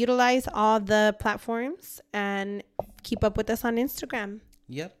 So utilize all the platforms and keep up with us on Instagram.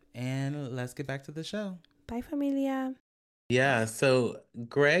 Yep. And let's get back to the show. Bye, familia. Yeah, so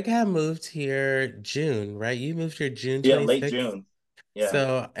Greg had moved here June, right? You moved here June 26th? Yeah, late June. Yeah.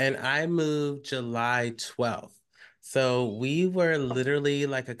 So, and I moved July 12th. So we were literally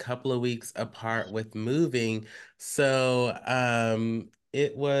like a couple of weeks apart with moving. So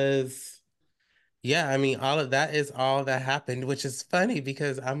it was, yeah, I mean, all of that is all that happened, which is funny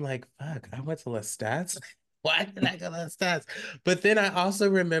because I'm like, fuck, I went to Lestats. Why did I go to Lestats? But then I also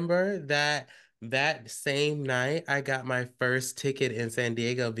remember that that same night I got my first ticket in San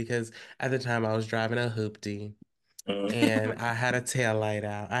Diego because at the time I was driving a hoopty. And I had a tail light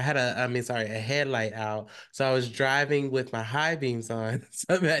out. I had a headlight out. So I was driving with my high beams on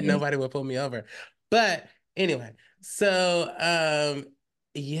so that nobody would pull me over. But anyway, so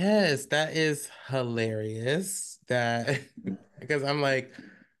yes, that is hilarious. That because I'm like,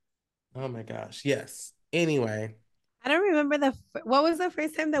 oh my gosh, yes. Anyway. I don't remember what was the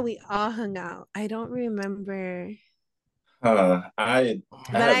first time that we all hung out? I don't remember. I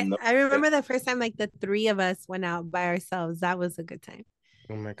remember the first time like the three of us went out by ourselves. That was a good time.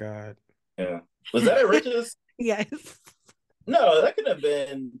 Oh my God. Yeah. Was that at Rich's? Yes. No, that could have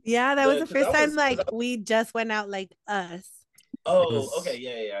been. Yeah, that was the first time like we just went out like us. Oh, okay,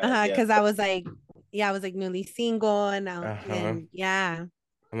 yeah. Because I was like, I was like newly single and yeah.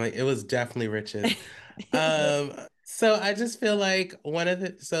 I'm like, it was definitely Rich's. So I just feel like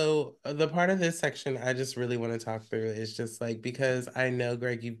the part of this section I just really want to talk through is just like, because I know,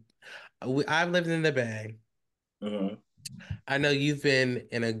 Greg, I've lived in the Bay. I know you've been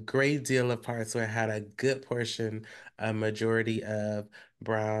in a great deal of parts where I had a good portion, a majority of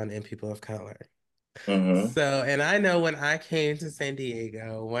brown and people of color. So, and I know when I came to San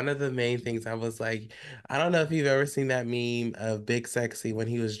Diego, one of the main things I was like, I don't know if you've ever seen that meme of Big Sexy when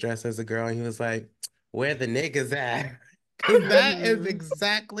he was dressed as a girl and he was like, where the niggas at? Because that is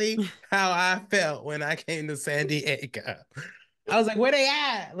exactly how I felt when I came to San Diego. I was like, where they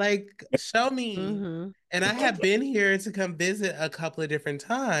at? Like, show me. And I had been here to come visit a couple of different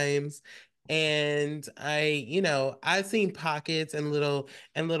times. And I've seen pockets and little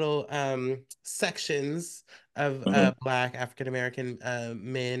sections of Black African American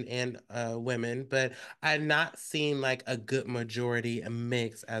men and women, but I've not seen like a good majority, a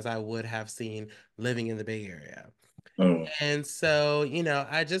mix as I would have seen living in the Bay Area. And so,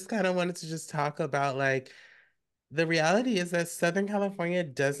 I just kind of wanted to just talk about like the reality is that Southern California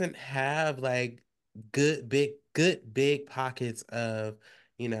doesn't have like good big pockets of,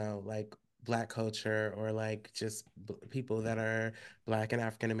 like Black culture or like just people that are Black and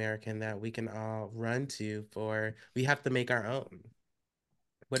African American that we can all run to for. We have to make our own.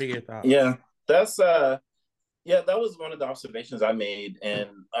 What are your thoughts? Yeah, that's that was one of the observations I made, and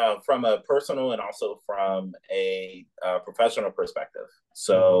from a personal and also from a professional perspective.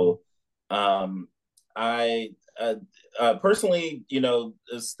 So, I personally,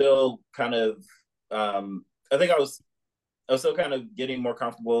 is still kind of, I think I was still kind of getting more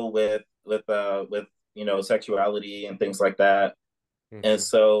comfortable with sexuality and things like that, and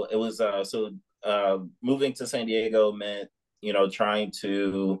so it was moving to San Diego meant trying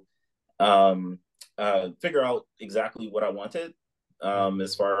to figure out exactly what I wanted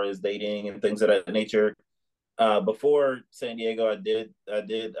as far as dating and things of that nature. Before San Diego, I did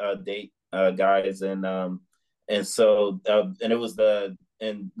date guys, and so and it was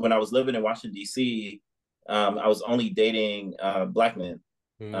and when I was living in Washington D.C., I was only dating Black men,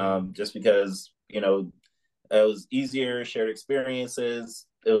 just because it was easier, shared experiences.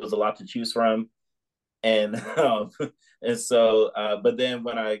 It was a lot to choose from, and and so but then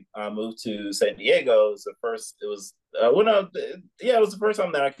when I moved to San Diego, it was the first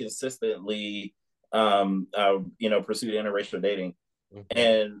time that I consistently pursued interracial dating.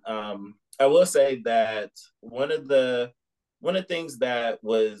 And I will say that one of the things that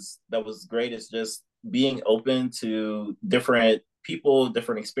was great is just being open to different people,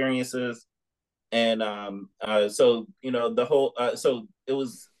 different experiences. And so the whole so it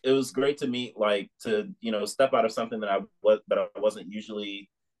was great to meet, like, to step out of something that I wasn't usually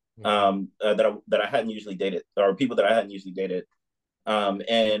that I hadn't usually dated, or people that I hadn't usually dated.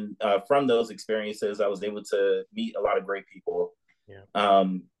 And from those experiences, I was able to meet a lot of great people.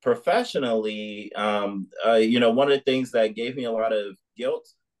 Professionally, one of the things that gave me a lot of guilt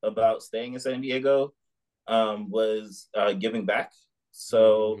about staying in San Diego was giving back.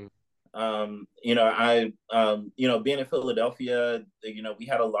 So I being in Philadelphia, we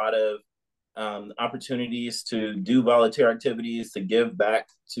had a lot of opportunities to do volunteer activities, to give back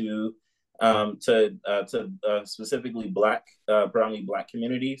to specifically predominantly Black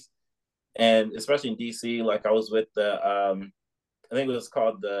communities, and especially in DC. Like, I was with the I think it was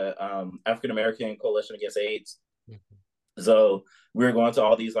called the African American Coalition Against AIDS. So we were going to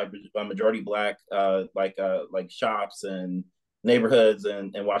all these like majority Black shops and neighborhoods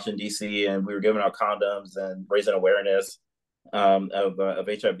in Washington D.C., and we were giving out condoms and raising awareness of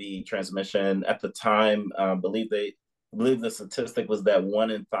HIV transmission. At the time, I believe the statistic was that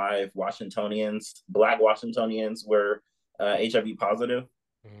 1 in 5 Washingtonians, Black Washingtonians, were HIV positive.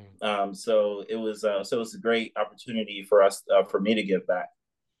 So it was a great opportunity for me to give back.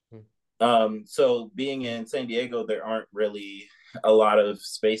 So being in San Diego, there aren't really a lot of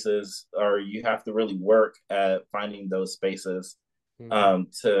spaces, or you have to really work at finding those spaces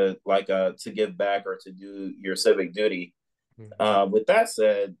to give back or to do your civic duty. With that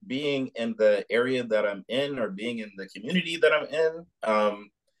said, being in the area that I'm in, or being in the community that I'm in,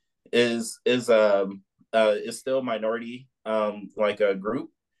 is still minority, like a group.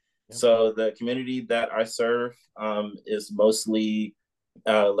 So the community that I serve is mostly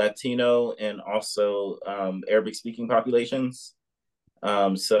Latino and also Arabic speaking populations.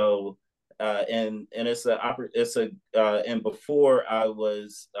 So and before I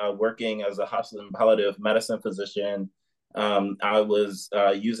was working as a hospital and palliative medicine physician, I was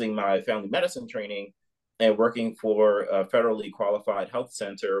using my family medicine training and working for a federally qualified health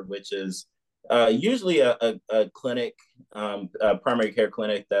center, which is usually a clinic, a primary care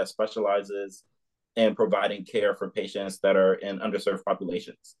clinic that specializes in providing care for patients that are in underserved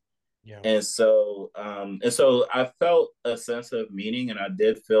populations. And so I felt a sense of meaning, and I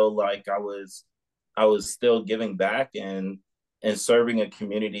did feel like I was still giving back and serving a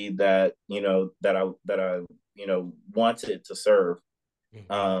community that I wanted to serve.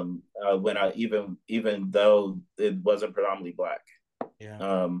 When I even though it wasn't predominantly Black.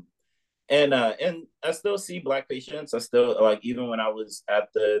 And I still see Black patients. I still, like, even when I was at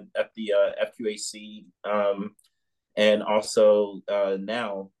the FQHC, and also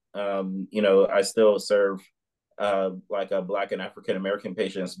now, you know, I still serve like a Black and African American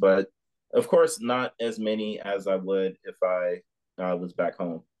patients, but of course not as many as I would if I was back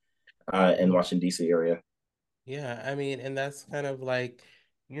home in Washington D.C. area. Yeah, I mean, and that's kind of like,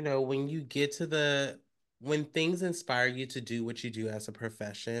 you know, when you get to when things inspire you to do what you do as a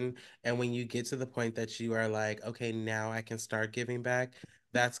profession, and when you get to the point that you are like, okay, now I can start giving back,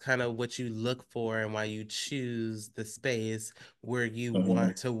 that's kind of what you look for and why you choose the space where you Mm-hmm.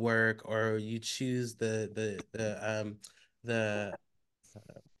 want to work, or you choose the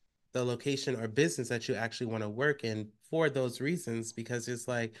the location or business that you actually want to work in for those reasons, because it's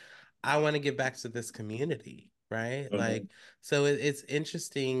like, I want to give back to this community, right? Mm-hmm. Like, so it's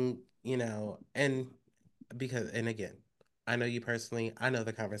interesting, you know, and because, and again, I know you personally, I know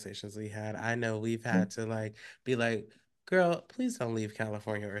the conversations we had. I know we've had to like be like, girl, please don't leave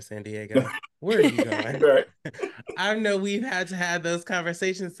California or San Diego. Where are you going? Right. I know we've had to have those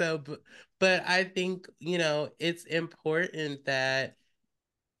conversations. So, but I think, you know, it's important that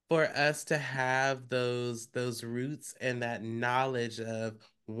for us to have those roots and that knowledge of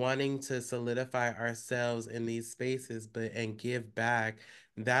wanting to solidify ourselves in these spaces, but and give back,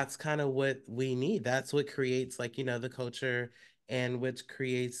 that's kind of what we need. That's what creates, like, you know, the culture, and which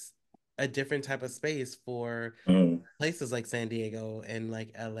creates a different type of space for Mm-hmm. places like San Diego and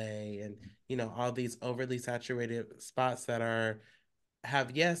like LA, and, you know, all these overly saturated spots that are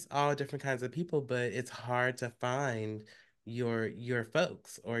have, yes, all different kinds of people, but it's hard to find your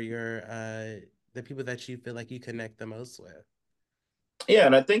folks, or your the people that you feel like you connect the most with. Yeah,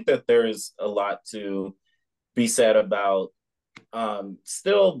 and I think that there's a lot to be said about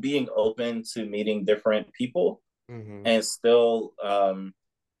still being open to meeting different people, Mm-hmm. and still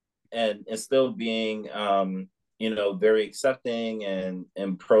and still being you know, very accepting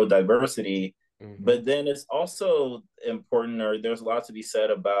and pro diversity. Mm-hmm. But then it's also important, or there's a lot to be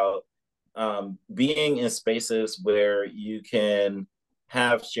said about being in spaces where you can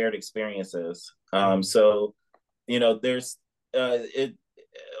have shared experiences. Mm-hmm. So you know, there's it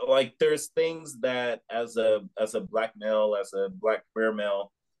like there's things that as a Black male, as a Black queer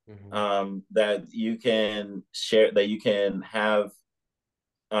male, Mm-hmm. that you can share, that you can have,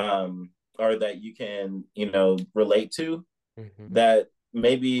 or that you can, you know, relate to, Mm-hmm. that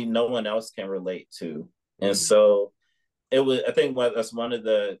maybe no one else can relate to. And Mm-hmm. so it was, I think that's one of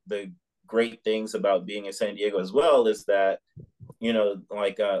the great things about being in San Diego as well, is that, you know,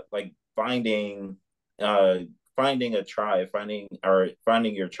 like finding uh finding a tribe, finding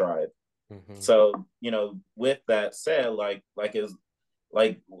your tribe. Mm-hmm. So, you know, with that said, is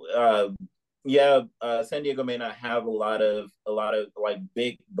like uh yeah, San Diego may not have a lot of like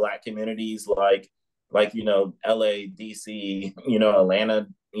big Black communities like, you know, LA, DC, you know, Atlanta,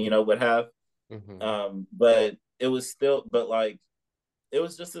 you know, would have. Mm-hmm. But it was still, but like it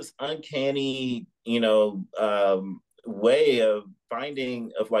was just this uncanny, you know, way of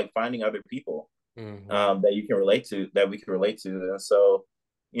finding other people Mm-hmm. that you can relate to, that we can relate to. And so,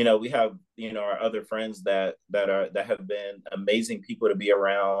 you know, we have, you know, our other friends that have been amazing people to be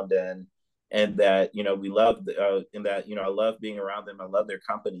around, and that, you know, we love, and that, you know, I love being around them. I love their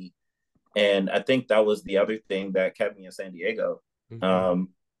company. And I think that was the other thing that kept me in San Diego. Mm-hmm.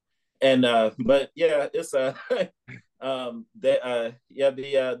 And but yeah, it's yeah,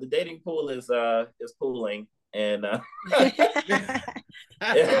 the dating pool is pooling, and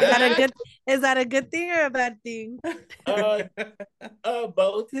Is that a good thing or a bad thing? uh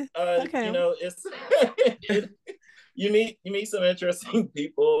both. You Okay. know, it's it, you meet some interesting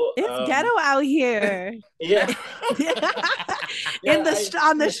people. It's ghetto out here. Yeah. In Yeah, the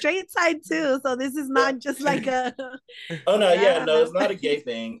on the straight side too. So this is yeah. not just like a Oh no, yeah, yeah. no, it's not a gay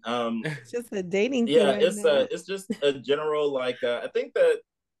thing. It's just a dating thing Yeah, right now. it's just a general, like, I think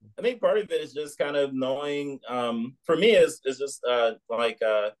part of it is just kind of knowing, for me is just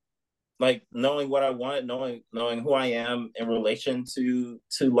like knowing what I want, knowing who I am in relation to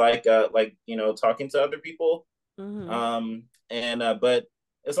like, you know, talking to other people. Mm-hmm. And But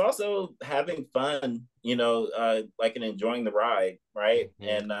it's also having fun, you know, like, and enjoying the ride, right?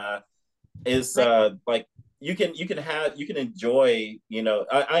 Mm-hmm. And it's Like like you can enjoy, you know,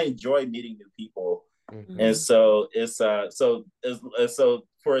 I enjoy meeting new people. And Mm-hmm. so so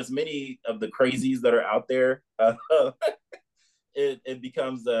for as many of the crazies that are out there, it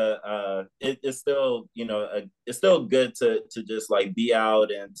becomes it's still, you know, it's still good to just like be out,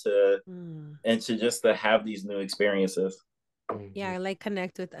 and to just to have these new experiences. yeah, Mm-hmm. I like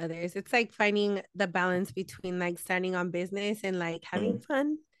connect with others. It's like finding the balance between like starting on business and like having Mm-hmm.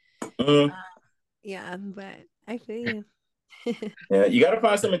 fun. Mm-hmm. Yeah, but I feel you. Yeah, you got to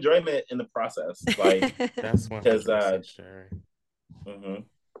find some enjoyment in the process, like That's because 100% sure. mhm.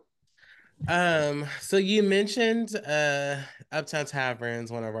 So you mentioned Uptown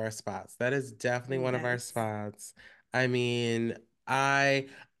Tavern's one of our spots. That is definitely one of our Yes. spots. I mean,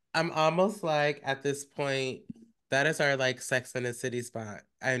 I'm almost like at this point, that is our like Sex and the City spot.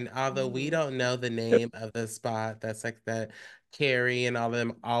 And although we don't know the name of the spot that's like that Carrie and all of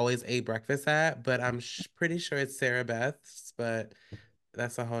them always ate breakfast at, but I'm pretty sure it's Sarah Beth's, but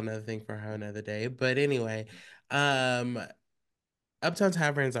that's a whole nother thing for her another day. But anyway, um, Uptown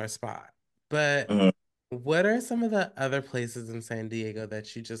Tavern's our spot. But Mhm. what are some of the other places in San Diego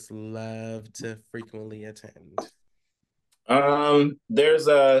that you just love to frequently attend? There's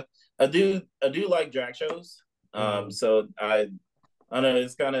I do like drag shows. So I know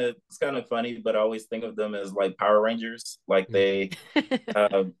it's kind of funny, but I always think of them as like Power Rangers, like they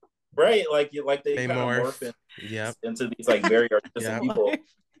right, like they They kind of morph morph. Yep. into these like very artistic Yep. people,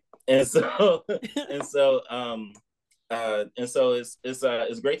 and so and so and so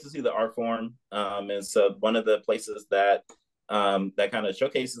it's great to see the art form. And so one of the places that that kind of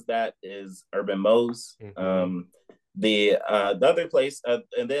showcases that is Urban Moe's. Mhm. The other place,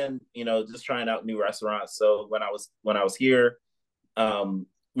 and then just trying out new restaurants. So when I was here, one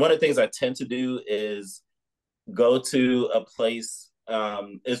of the things I tend to do is go to a place,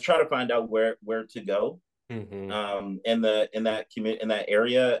 is try to find out where to go Mhm. in that community, in that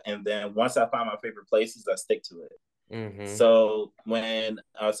area, and then once I find my favorite places, I stick to it. Mhm. So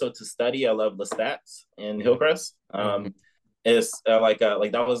so to study, I love Lestat's in Hillcrest. Mhm. It's like that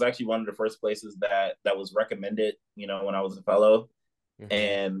was actually one of the first places that was recommended, when I was a fellow, Mhm.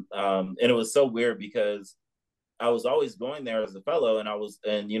 and it was so weird because I was always going there as a fellow, and I would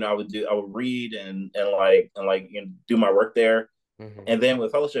read and do my work there, Mhm. and then when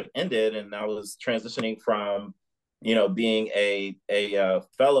fellowship ended, and I was transitioning from being a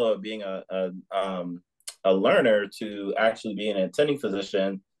fellow, being a learner, to actually being an attending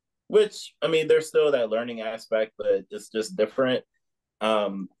physician, which, I mean, there's still that learning aspect, but it's just different.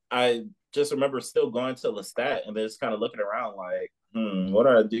 I just remember still going to Lestat and then just kind of looking around like, what do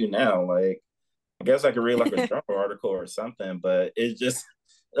I do now? Like, I guess I could read like a journal article or something, but it's just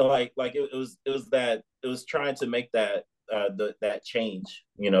it was trying to make that change,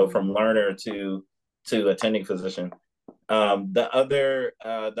 from learner to attending physician. The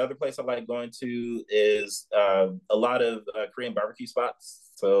other place I like going to is a lot of Korean barbecue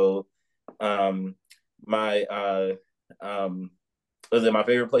spots. So um, my my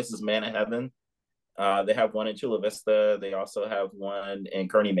favorite place is Man of Heaven. They have one in Chula Vista. They also have one in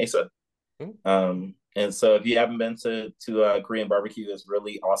Kearney Mesa. And so if you haven't been to Korean barbecue, it's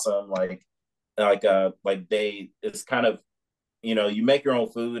really awesome. It's kind of, you make your own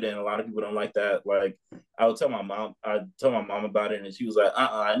food, and a lot of people don't like that. Like, I told my mom about it, and she was like,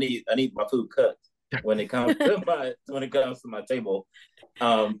 I need my food cooked when it comes to my table.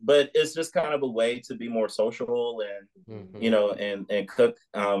 But it's just kind of a way to be more social, and and cook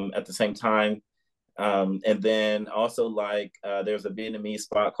at the same time. And then also, there's a Vietnamese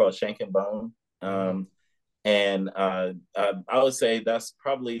spot called Shank and Bone. And I would say that's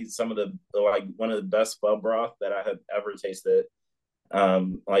probably some of one of the best pho broth that I have ever tasted.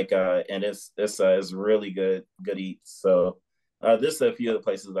 And it's really good eats. So this is a few of the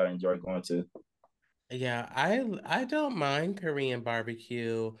places that I enjoy going to. Yeah, I don't mind Korean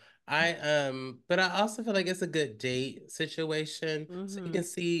barbecue. But I also feel like it's a good date situation, so you can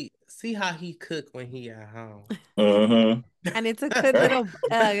see how he cook when he at home. Mm-hmm. And it's a good little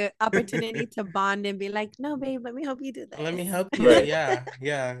opportunity to bond and be like, no, babe, let me help you do Let me this. help you. Right. Yeah,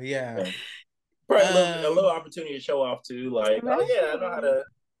 yeah, yeah. Yeah. Probably a little Um, opportunity to show off too. Like, oh yeah, Right. I know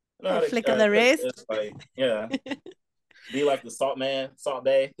A how flick to of the cook this. wrist. Like, yeah, be like the salt man, salt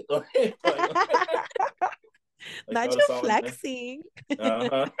bay. like Not throw the just salt in there. flexing.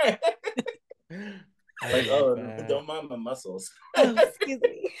 Uh-huh. I Like, love oh, that. don't mind my muscles. Oh, excuse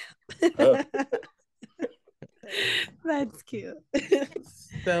me. Oh. That's cute.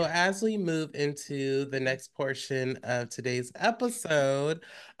 So, as we move into the next portion of today's episode,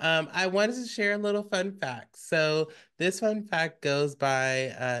 I wanted to share a little fun fact. So, this fun fact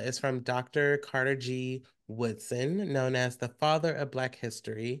is from Dr. Carter G. Woodson, known as the father of Black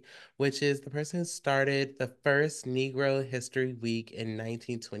history, which is the person who started the first Negro History Week in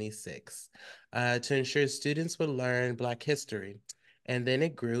 1926 to ensure students would learn Black history. And then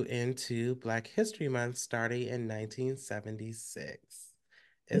it grew into Black History Month starting in 1976.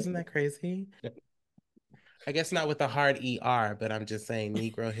 Isn't that crazy? I guess not with the hard ER, but I'm just saying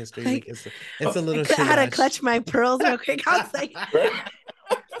Negro History Week Like, it's a little I too had to much. clutch my pearls real quick. I was like, Right?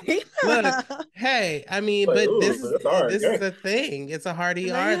 Look, Hey, I mean, But but ooh, that's hard. this is the thing. It's a hard I know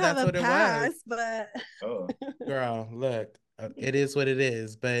you ER. have That's a what it pass, was. but Oh, Girl, look, it is what it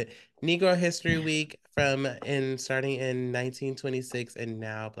is. But Negro History Week starting in 1926 and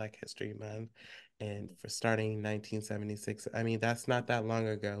now Black History Month and for starting 1976. I mean, that's not that long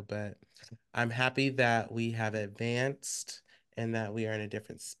ago, but I'm happy that we have advanced and that we are in a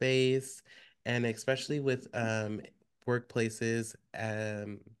different space. And especially with workplaces,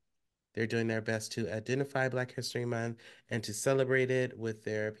 they're doing their best to identify Black History Month and to celebrate it with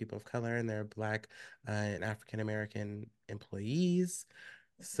their people of color and their Black and African American employees.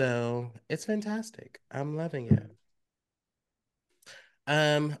 So it's fantastic. I'm loving it.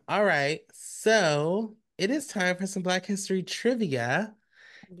 All right. So it is time for some Black History trivia.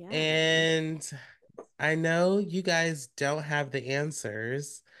 yeah. And I know you guys don't have the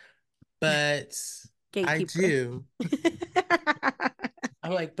answers, but I Gatekeeper. do.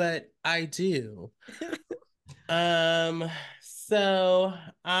 I'm like, but I do. So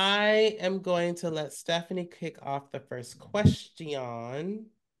I am going to let Stephanie kick off the first question,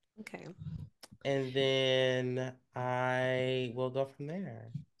 Okay. and then I will go from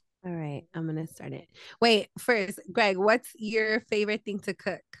there. All right. I'm gonna start it. Wait, first, Greg, what's your favorite thing to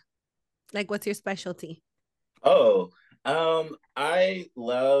cook? Like, what's your specialty? oh, I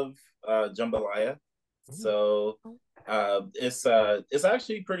love jambalaya. So it's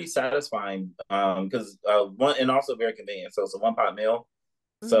actually pretty satisfying because one and also very convenient. So it's a one pot meal,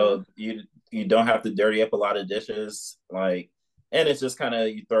 so you don't have to dirty up a lot of dishes, like, and it's just kind of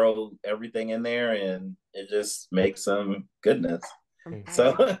you throw everything in there and it just makes some goodness.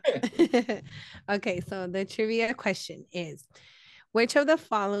 So Okay, so the trivia question is, which of the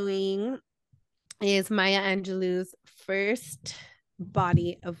following is Maya Angelou's first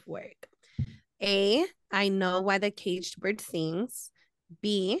body of work? A, I Know Why the Caged Bird Sings.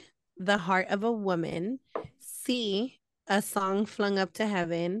 B, The Heart of a Woman. C, A Song Flung Up to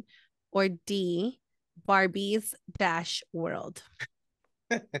Heaven. Or D, Barbie's Dash World.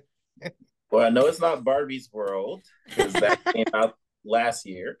 well, I know it's not Barbie's World because that came out last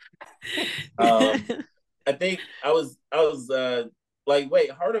year. I think I was like,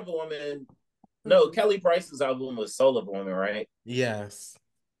 wait, Heart of a Woman. No, Kelly Price's album was Soul of a Woman, right? Yes.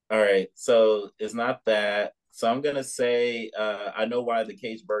 All right, so it's not that. So I'm gonna say I Know Why the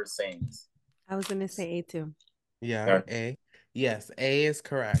Caged Bird Sings. I was gonna say A too. Yeah, A. Yes, A is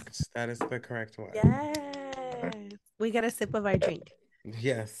correct. That is the correct one. Yes. We got a sip of our drink.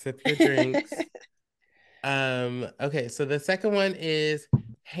 Yes, sip your drinks. Okay, so the second one is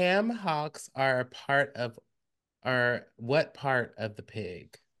ham hocks are what part of the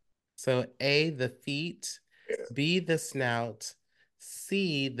pig? So A, the feet, B, the snout,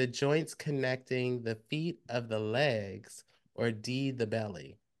 C, the joints connecting the feet of the legs, or D, the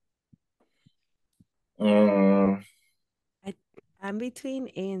belly. I'm I'm between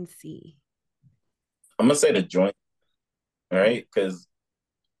A and C. gonna say the joint, all right? Because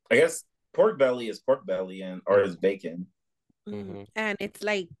I guess pork belly is pork belly and or is bacon. Mhm. And it's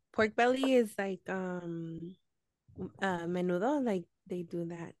like pork belly is like menudo, like they do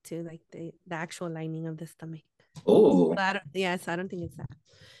that too, like the actual lining of the stomach. Ooh, So I don't think it's that.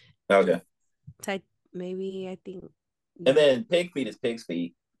 okay. So maybe I think. And then pig feet is pig's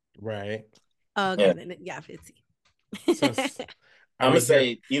feet. Right. Oh, okay, Yeah. then yeah, it's So C. I'm gonna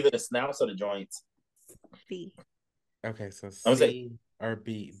say either the snouts or the joints. C. Okay, so I'm gonna say C or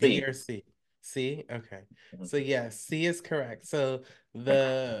B. C. B or C. C? Okay. Mhm. So yes, C is correct. So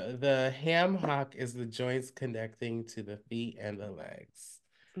the ham hock is the joints connecting to the feet and the legs.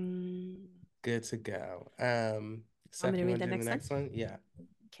 Good to go. Stephanie, read want the to do the next next one? Yeah.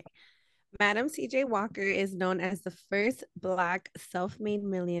 Okay. Madam C.J. Walker is known as the first Black self-made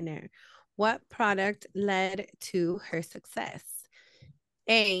millionaire. What product led to her success?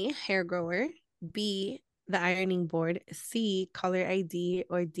 A, hair grower. B, the ironing board. C, caller ID.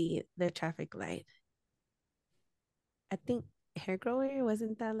 Or D, the traffic light. I think hair grower,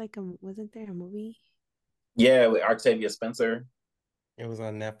 wasn't there a movie? Yeah, with Octavia Spencer. It was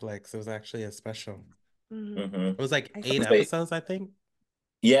on Netflix. It was actually a special. Mm-hmm. It was like I 8 see. episodes, I think.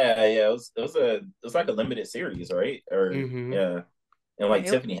 Yeah. It was like a limited series, right? Or yeah, and like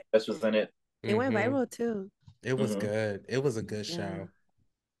Yeah, Tiffany Haddish was in it. It went viral too. It was good. It was a good Yeah. show.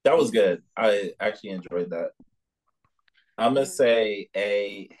 That was good. I actually enjoyed that. I'm gonna say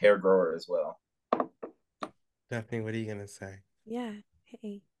a hair grower as well. Stephanie, what are you gonna say? Yeah.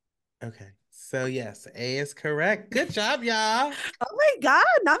 Hey. Okay. So yes, A is correct. Good job, y'all. Oh my God.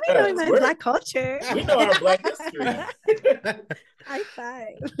 Not me knowing my Black culture. We know our Black history. High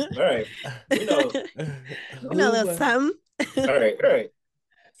five. All right. We know. You know a little something. All right.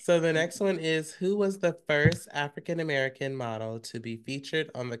 So the next one is, who was the first African American model to be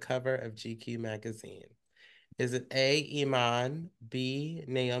featured on the cover of GQ magazine? Is it A, Iman, B,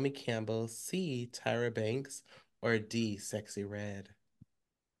 Naomi Campbell, C, Tyra Banks, or D, Sexy Red?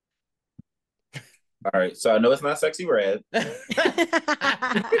 All right, so I know it's not Sexy Red,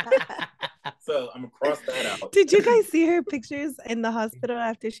 so I'm gonna cross that out. Did you guys see her pictures in the hospital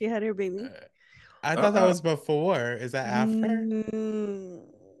after she had her baby? I thought that was before. Is that after?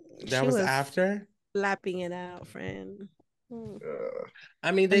 That She was after? flapping it out, friend.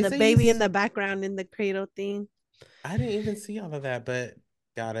 I mean, they And the say baby in the background in the cradle thing. I didn't even see all of that, but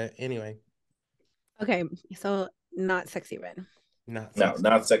got it. Anyway, Okay, so not Sexy Red. not No, Sexy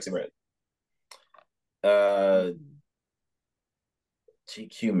not Red. Sexy Red.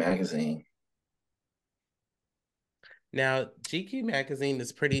 GQ magazine. Now, GQ magazine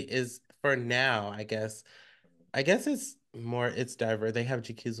is for now, I guess. I guess it's diverse. They have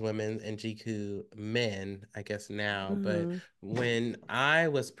GQ's women and GQ men, I guess now. But when I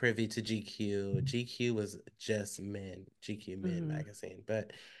was privy to GQ was just men, GQ men magazine.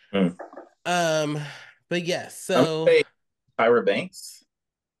 But but yes, so Tyra Banks.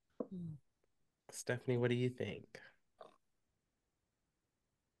 Stephanie, what do you think?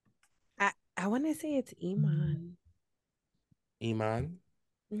 I want to say it's Iman. Iman?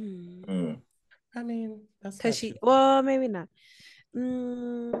 I mean, that's because well, maybe not.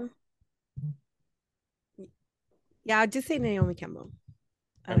 Yeah, I'll just say Naomi Campbell.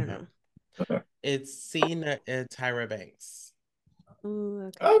 I don't know. It's Tyra Banks. Ooh,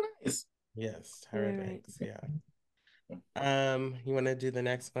 okay. Oh, nice. Yes, Tyra Banks. Yeah. You want to do the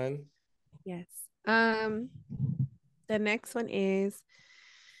next one? Yes. The next one is,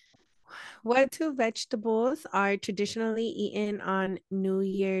 what two vegetables are traditionally eaten on New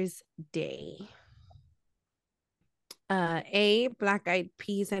Year's Day? A, black-eyed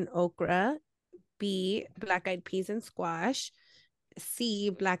peas and okra. B, black-eyed peas and squash. C,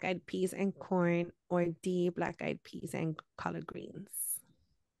 black-eyed peas and corn. Or D, black-eyed peas and collard greens.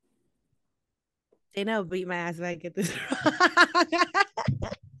 They know beat my ass if I get this wrong.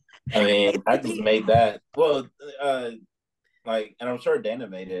 I mean, I just made that. Well, and I'm sure Dana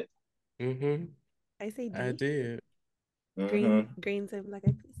made it. I say D. I did. Greens and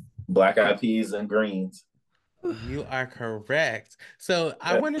black-eyed peas. Black-eyed peas and greens. You are correct. So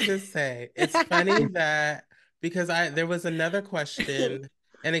I wanted to say, it's funny that because there was another question,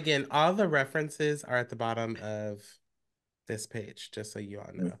 and again, all the references are at the bottom of this page, just so you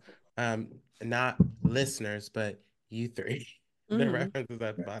all know. Not listeners, but you three. The references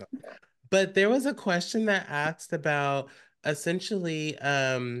at the bottom. But there was a question that asked about essentially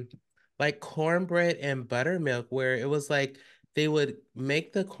like cornbread and buttermilk, where it was like they would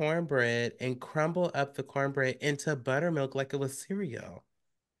make the cornbread and crumble up the cornbread into buttermilk like it was cereal.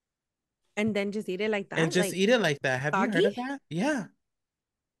 And then just eat it like that? And just eat it like that. Have you heard of that? Yeah.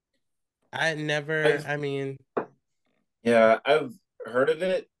 I mean. Yeah, I've heard of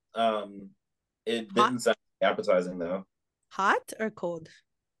it. It didn't sound appetizing though. Hot or cold?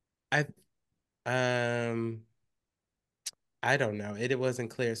 I don't know. It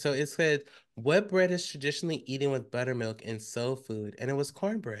wasn't clear. So it said, what bread is traditionally eaten with buttermilk in soul food? And it was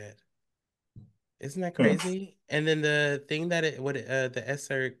cornbread. Isn't that crazy? And then the thing that the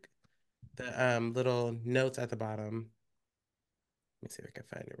excerpt, the little notes at the bottom. Let me see if I can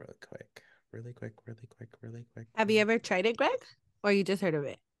find it really quick. Really quick. Have you ever tried it, Greg? Or you just heard of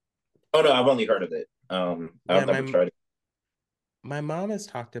it? Oh no, I've only heard of it. I've never tried it. My mom has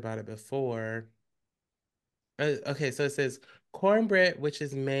talked about it before. Okay, so it says cornbread, which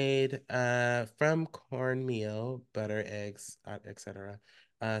is made from cornmeal, butter, eggs, etc.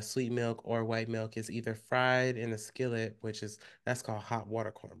 Sweet milk or white milk is either fried in a skillet, that's called hot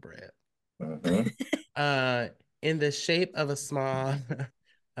water cornbread. In the shape of a small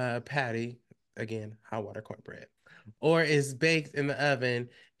patty, again, hot water cornbread, or is baked in the oven.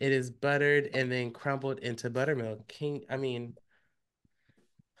 It is buttered and then crumbled into buttermilk.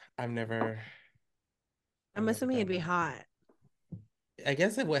 I'm assuming it'd be hot. I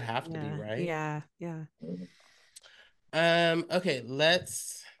guess it would have to be, right? Yeah. Okay,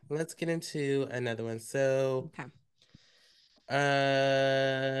 let's get into another one. So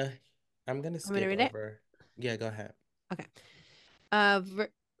I'm gonna skip over. Yeah, go ahead. Okay.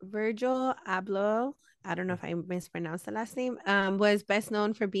 Virgil Abloh, I don't know if I mispronounced the last name, was best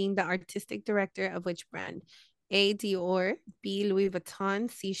known for being the artistic director of which brand? A, Dior, B, Louis Vuitton,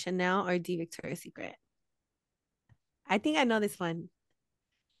 C, Chanel, or D, Victoria's Secret? I think I know this one.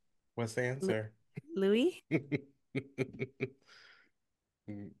 What's the answer? Louis?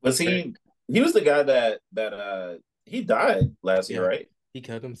 Was he was the guy that he died last year, right? He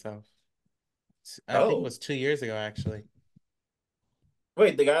killed himself. I think it Oh, was 2 years ago, actually.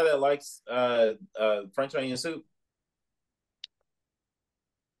 wait, the guy that likes French onion soup.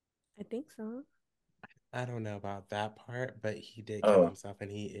 I think so. I don't know about that part, but he did kill Oh, himself,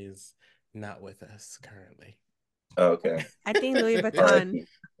 and he is not with us currently. okay. I think Louis All right. Vuitton.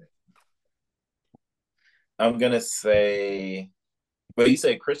 I'm gonna say, but you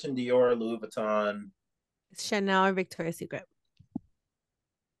say Christian Dior, Louis Vuitton. Chanel or Victoria's Secret.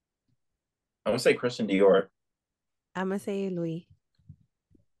 I'm gonna say Christian Dior. I'm gonna say Louis.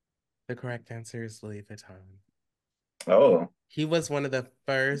 The correct answer is Louis Vuitton. Oh, He was one of the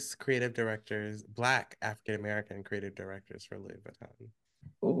first creative directors, Black African American creative directors for Louis Vuitton.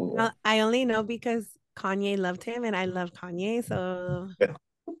 ooh. I only know because Kanye loved him and I love Kanye, so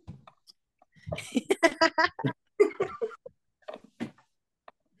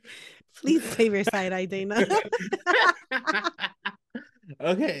please save your side eye, Dana.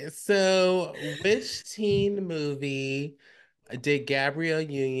 Okay, so which teen movie did Gabrielle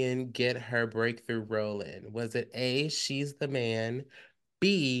Union get her breakthrough role in? Was it A, She's the Man,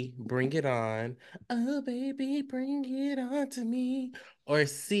 B, Bring It On, oh baby, bring it on to me, or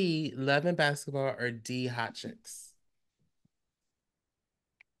C, Love and Basketball, or D, Hot Chicks?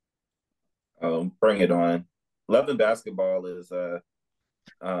 Bring it on. Love and Basketball is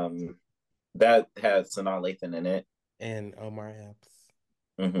um that has Sanaa Lathan in it. And Omar Epps.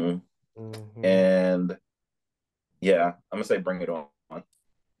 Mm-hmm. Mhm. And yeah, I'm gonna say Bring It On.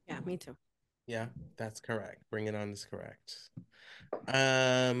 Yeah, me too. Yeah, that's correct. Bring It On is correct.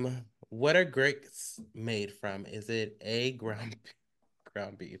 What are grits made from? Is it A, ground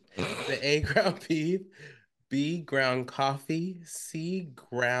beef? Is it A, ground beef, B, ground coffee, C,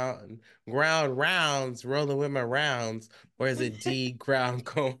 ground rounds, rolling with my rounds, or is it D, ground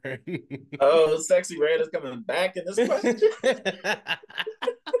corn? Oh, Sexy Red is coming back in this question.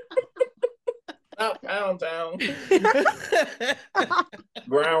 Not Pound Town.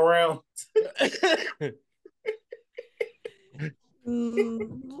 Ground round.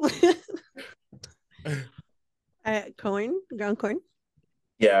 Corn, ground corn.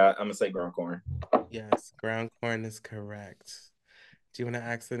 Yeah, I'm gonna say ground corn. Yes, ground corn is correct. Do you want to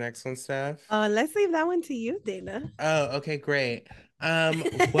ask the next one, Steph? Let's leave that one to you, Dana. Oh, okay, great.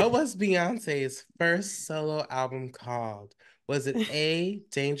 What was Beyonce's first solo album called? Was it A,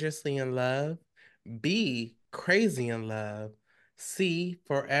 Dangerously in Love, B, Crazy in Love, C,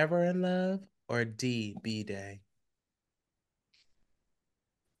 Forever in Love, or D, B-Day?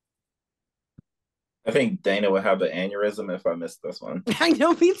 I think Dana would have an aneurysm if I missed this one. I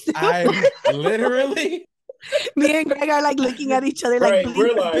know, me too. I literally. Me and Greg are like looking at each other like, Right,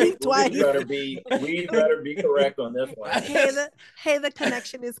 we're like, blink twice. we better be correct on this one. Hey, the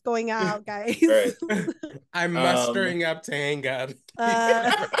connection is going out, guys. Right. I'm mustering up to hang up.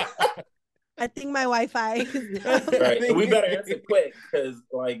 I think my Wi-Fi. Right, we better answer quick because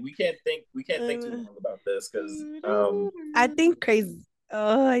like we can't think too long about this because I think crazy.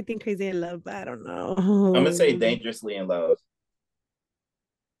 Oh, I think Crazy in Love, but I don't know. I'm gonna say Dangerously in Love.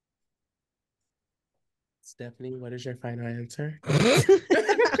 Stephanie, what is your final answer?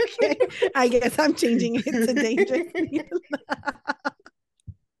 Okay, I guess I'm changing it to Dangerously.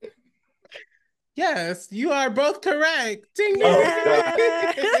 Yes, you are both correct. Ding, ding.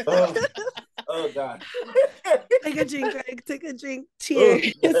 Oh God. Oh God. Take a drink, Greg. Take a drink.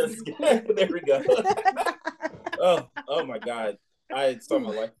 Cheers. Yes. There we go. Oh my God. I saw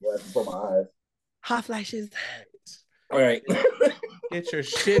my life flash before my eyes. Hot flashes. All right. Get your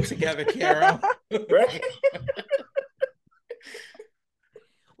shit together, Carol. Right?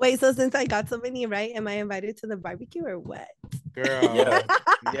 Wait, so since I got so many right, am I invited to the barbecue or what? Girl, Yeah.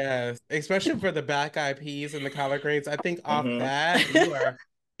 yes. Especially for the black eyed peas and the collard greens. I think off Mhm. that, you are.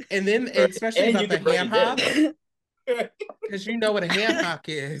 And then, especially And you about can the bring ham it hock, because you know what a ham hock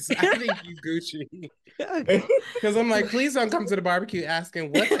is. I think you Gucci. Okay. Because I'm like, please don't come to the barbecue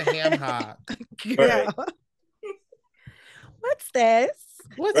asking, what's a ham hock? Right. What's this?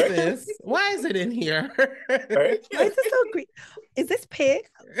 What's Right. this? Why is it in here? Right? Why is it so green? Is this pig?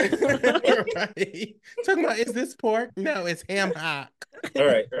 Right. Talking about, is this pork? No, it's ham hock. All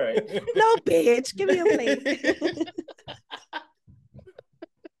right. No, bitch. Give me a plate.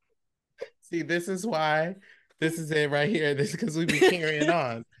 See, this is why. This is it right here. This is because we be carrying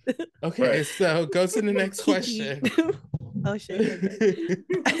on. Okay, Right. so go to the next question. Oh shit. Okay.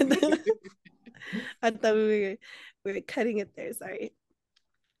 I thought we were cutting it there. Sorry.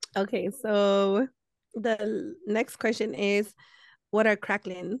 Okay, so the next question is, what are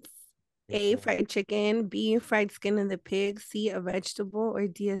cracklings? A, fried chicken, B, fried skin of the pig, C, a vegetable, or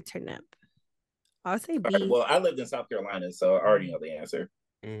D, a turnip? I'll say All right, B. well, I lived in South Carolina, so I already know the answer.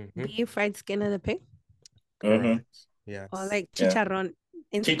 Mhm. B, fried skin of the pig. Mm-hmm. Correct. Yes. Or like Yeah. chicharrón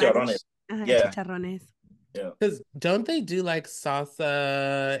in Chicharrones. Spanish. Ajá, Yeah. chicharrones. Yeah. Because don't they do like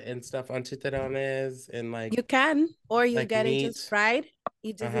salsa and stuff on chicharrones and like You can, or you like get it meat? just fried.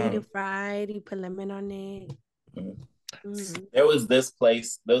 You just Uh-huh. eat it fried. You put lemon on it. Mhm. There was this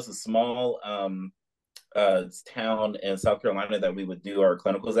place. There was a small town in South Carolina that we would do our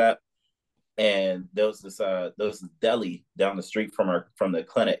clinicals at, and there was this deli down the street from the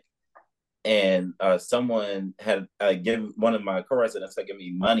clinic, and someone had given one of my co-residents had given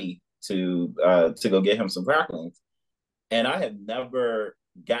me money to go get him some cracklings, and I had never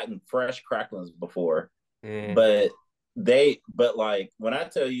gotten fresh cracklings before, but like when I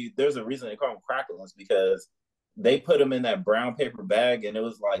tell you, there's a reason they call them cracklings because they put them in that brown paper bag, and it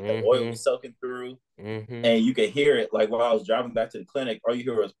was like the oil was soaking through, and you could hear it. Like while I was driving back to the clinic, all you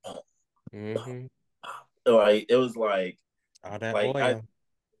hear was like it was like all that like oil.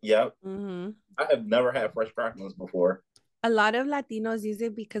 I have never had fresh cracklings before. A lot of Latinos use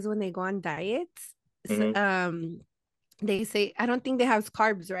it because when they go on diets, they say, I don't think they have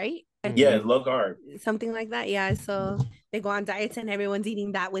carbs, right? Yeah, low carb. Something like that. Yeah. So they go on diets and everyone's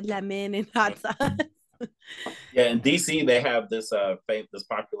eating that with lemon and hot sauce. Yeah, in DC they have this this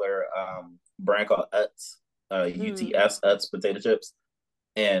popular brand called Utz, UTS Utz potato chips,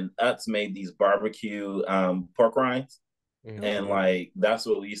 and Utz made these barbecue pork rinds, and like that's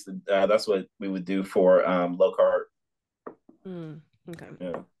what we used to that's what we would do for low carb. Okay.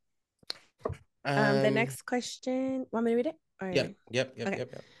 Yeah. The next question. Want me to read it? Or... Yep.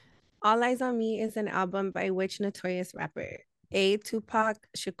 All Eyes on Me is an album by which notorious rapper? A, Tupac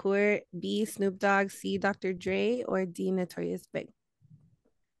Shakur, B, Snoop Dogg, C, Dr. Dre, or D, Notorious Big?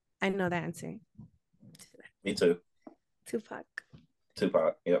 I know the answer. Me too. Tupac.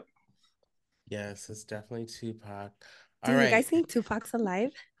 Yep. Yes, it's definitely Tupac. Do you guys think Tupac's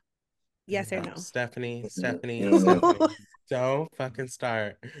alive? Yes or no? Stephanie, don't fucking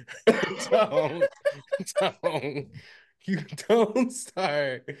start. don't. You don't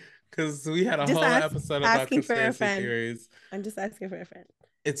start. Because we had a whole episode about conspiracy theories. I'm just asking for a friend.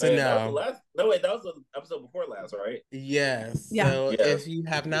 It's a no. That was the episode before last, right? Yes. Yeah. So if you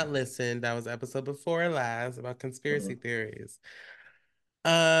have not listened, that was episode before last about conspiracy theories.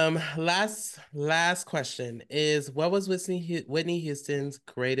 Last question is, what was Whitney Houston's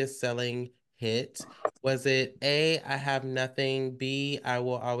greatest selling hit? Was it A, I Have Nothing, B, I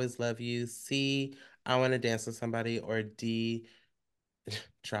Will Always Love You, C, I Want to Dance with Somebody, or D,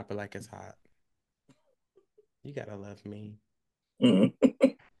 Drop It Like It's Hot? You gotta love me.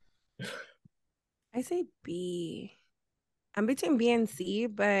 I say B. I'm between B and C,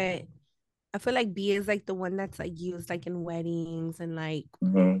 but I feel like B is like the one that's like used like in weddings and like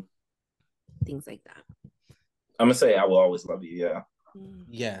things like that. I'm gonna say I Will Always Love You. Yeah.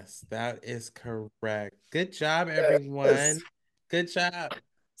 Yes, that is correct. Good job, everyone. Good job.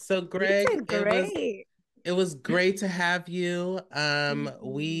 So, Greg, it was great to have you.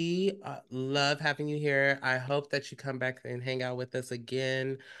 We love having you here. I hope that you come back and hang out with us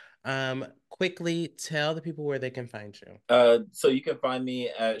again. Quickly tell the people where they can find you. So you can find me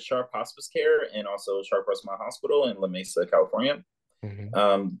at Sharp Hospice Care and also Sharp Rosemont Hospital in La Mesa, California.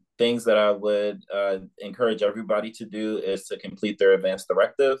 Things that I would encourage everybody to do is to complete their advanced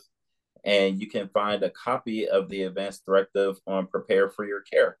directive, and you can find a copy of the advanced directive on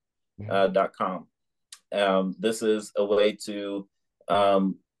prepareforyourcare.com. This is a way to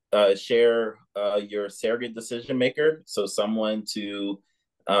share your surrogate decision maker, so someone to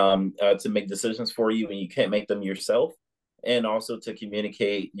make decisions for you when you can't make them yourself, and also to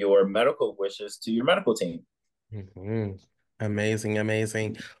communicate your medical wishes to your medical team.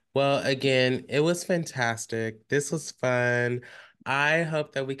 Amazing. Well, again, it was fantastic. This was fun. I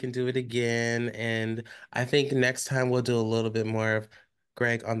hope that we can do it again. And I think next time we'll do a little bit more of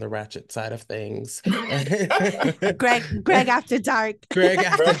Greg on the ratchet side of things. Greg after dark. Greg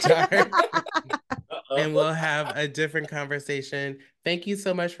after dark. And we'll have a different conversation. Thank you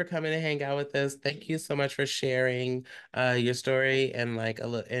so much for coming to hang out with us. Thank you so much for sharing your story and like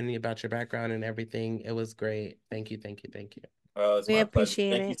and about your background and everything. It was great. Thank you. We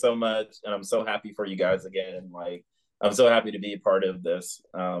appreciate it. Thank you so much, and I'm so happy for you guys again. Like, I'm so happy to be a part of this,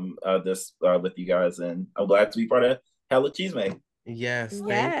 with you guys, and I'm glad to be part of Hella Chisme. Yes,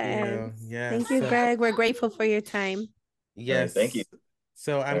 thank you. Yes, thank you, Greg. We're grateful for your time. Yes, thank you.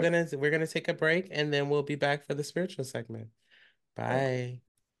 So we're gonna take a break, and then we'll be back for the spiritual segment. Bye.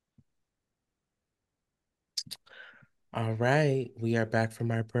 All right, we are back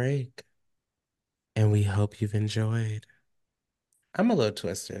from our break, and we hope you've enjoyed. I'm a little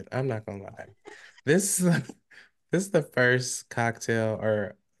twisted, I'm not gonna lie. This this is the first cocktail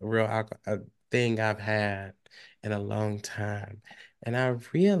or real alcohol thing I've had in a long time. And I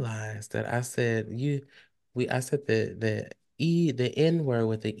realized that I said the N word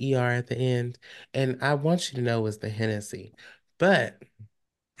with the ER at the end. And I want you to know it was the Hennessy. But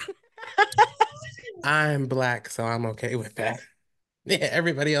I'm black, so I'm okay with that. Yeah,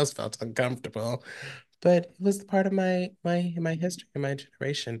 everybody else felt uncomfortable, but it was part of my history and my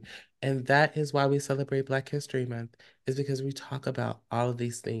generation, and that is why we celebrate Black History Month, is because we talk about all of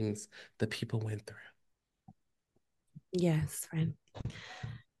these things that people went through. Yes, friend.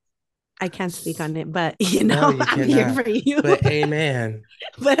 I can't speak on it, but No, you I'm here cannot. for you. But amen.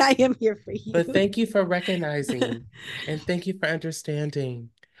 But I am here for you. But thank you for recognizing and thank you for understanding.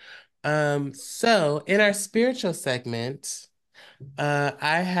 So in our spiritual segment,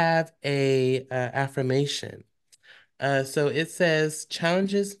 I have a affirmation. So it says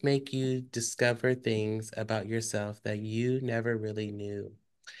challenges make you discover things about yourself that you never really knew.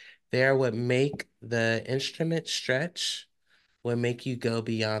 They are what make the instrument stretch, what make you go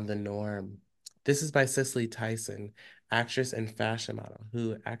beyond the norm. This is by Cicely Tyson, actress and fashion model,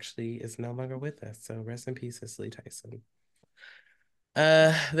 who actually is no longer with us. So rest in peace, Cicely Tyson.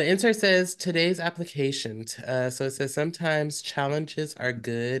 The insert says today's application. So it says sometimes challenges are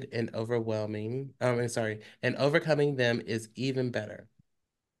good and overwhelming. And overcoming them is even better.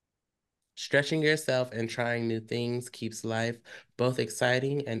 Stretching yourself and trying new things keeps life both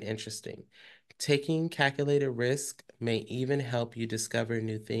exciting and interesting. Taking calculated risk may even help you discover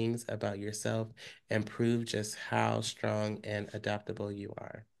new things about yourself and prove just how strong and adaptable you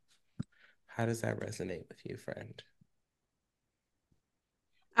are. How does that resonate with you, friend?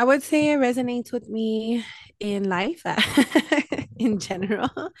 I would say it resonates with me in life in general.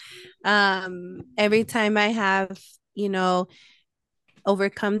 Every time I have, you know,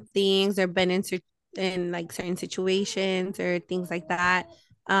 overcome things or been in like certain situations or things like that,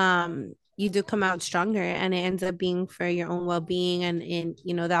 you do come out stronger, and it ends up being for your own well-being and in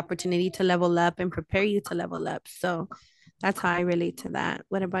the opportunity to level up and prepare you to level up. So that's how I relate to that.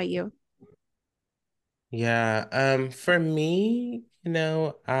 What about you? Yeah, for me,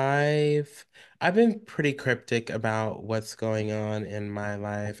 I've been pretty cryptic about what's going on in my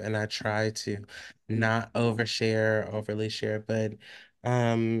life, and I try to not overshare, overly share, but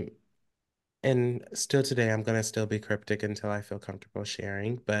um and still today I'm gonna still be cryptic until I feel comfortable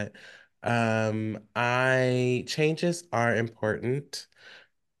sharing. But I changes are important,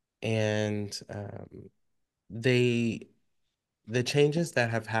 and they the changes that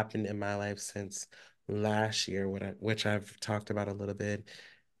have happened in my life since last year, which I've talked about a little bit,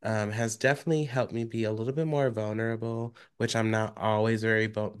 has definitely helped me be a little bit more vulnerable, which I'm not always very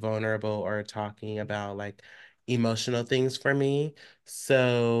vulnerable or talking about like emotional things for me.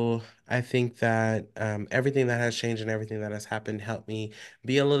 So I think that everything that has changed and everything that has happened helped me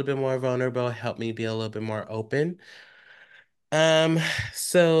be a little bit more vulnerable, helped me be a little bit more open. Um,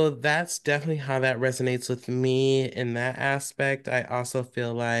 so that's definitely how that resonates with me in that aspect. I also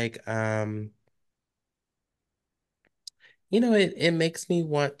feel like, it makes me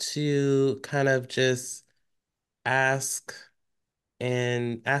want to kind of just ask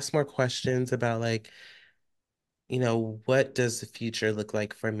and ask more questions about like, what does the future look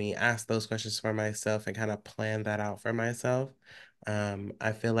like for me? Ask those questions for myself and kind of plan that out for myself.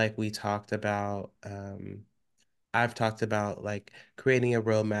 I feel like I've talked about like creating a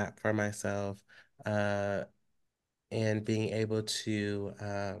roadmap for myself, uh, and being able to,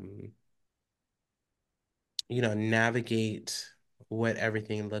 navigate what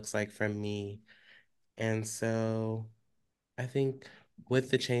everything looks like for me. And so I think with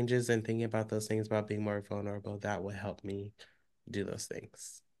the changes and thinking about those things about being more vulnerable, that will help me do those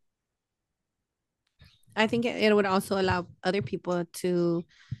things. I think it would also allow other people to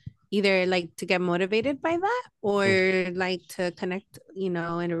either like to get motivated by that Mm. or like to connect,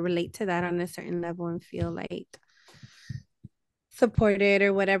 and relate to that on a certain level and feel like supported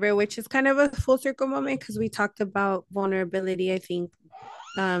or whatever, which is kind of a full circle moment because we talked about vulnerability, I think,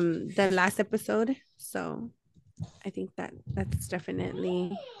 the last episode. So I think that's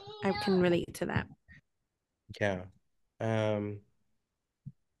definitely, I can relate to that. Yeah. Um,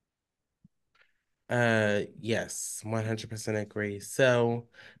 yes, 100% agree. So,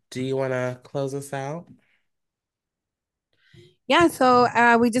 do you want to close us out? Yeah,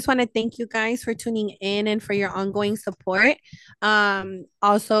 so we just want to thank you guys for tuning in and for your ongoing support.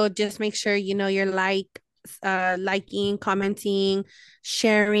 Also, just make sure you're liking, commenting,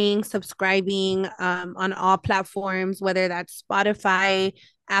 sharing, subscribing on all platforms, whether that's Spotify,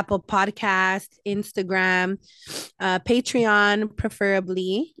 Apple Podcast, Instagram, Patreon,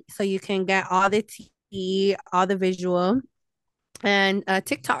 preferably, so you can get all the tea, all the visual, and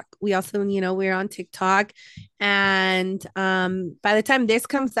TikTok. We also, we're on TikTok, and by the time this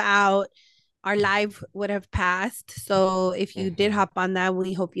comes out, our live would have passed. So if you did hop on that,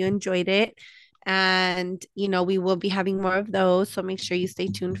 we hope you enjoyed it. And, we will be having more of those. So make sure you stay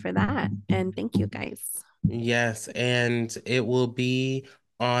tuned for that. And thank you guys. Yes. And it will be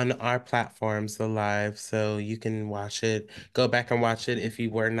on our platforms, the live, so you can watch it, go back and watch it if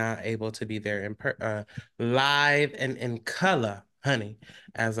you were not able to be there in live and in color, honey,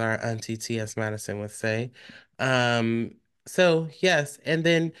 as our auntie T.S. Madison would say. So yes, and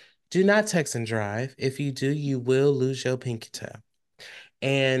then do not text and drive. If you do, you will lose your pinky toe.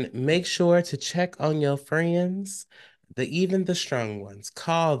 And make sure to check on your friends, even the strong ones.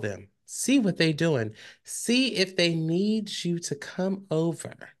 Call them. See what they're doing. See if they need you to come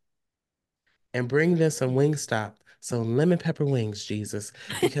over and bring them some Wingstop, some lemon pepper wings, Jesus,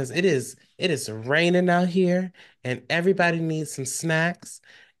 because it is raining out here and everybody needs some snacks.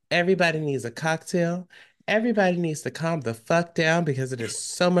 Everybody needs a cocktail. Everybody needs to calm the fuck down because it is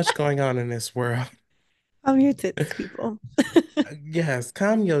so much going on in this world. Calm your tits, people. Yes,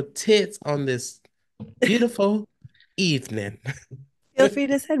 calm your tits on this beautiful evening. Feel free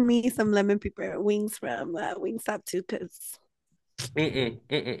to send me some lemon pepper wings from Wingstop too, because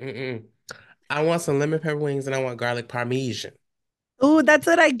I want some lemon pepper wings and I want garlic parmesan. Oh, that's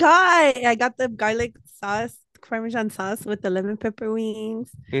what I got. I got the garlic sauce, Parmesan sauce with the lemon pepper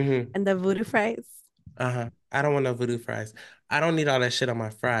wings and the voodoo fries. I don't want no voodoo fries. I don't need all that shit on my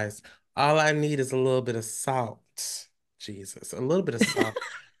fries. All I need is a little bit of salt. Jesus, a little bit of salt.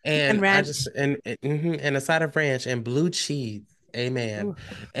 And ranch. and a side of ranch and blue cheese. Amen. Ooh.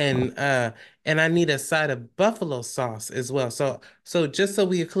 And I need a side of buffalo sauce as well. So just so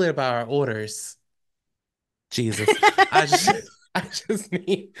we are clear about our orders. Jesus. I just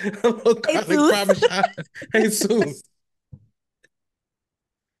need a little garlic parmesan. Jesus.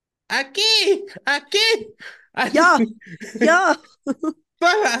 Aquí. Yo.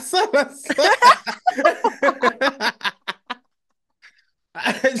 Sola.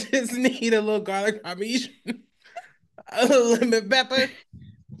 I just need a little garlic parmesan, a little lemon pepper,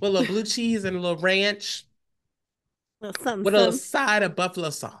 with a little blue cheese and a little ranch, with a little side of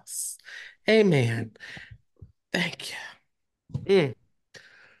buffalo sauce. Amen. Thank you.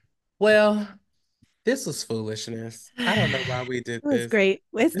 Well, this was foolishness. I don't know why we did this. It was great.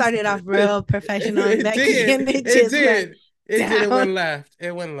 It started off real professional. It did. It went left.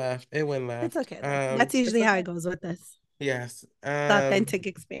 It's okay. That's usually how it goes with us. Yes. The authentic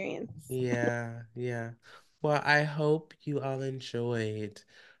experience. Yeah. Well, I hope you all enjoyed.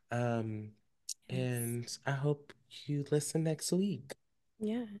 And I hope you listen next week.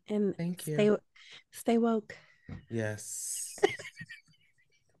 Yeah. And thank you. Stay woke. Yes.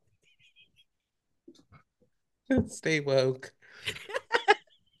 Stay woke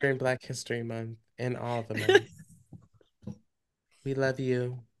during Black History Month and all the months. We love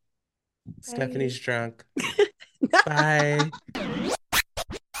you. Bye. Stephanie's drunk. Bye.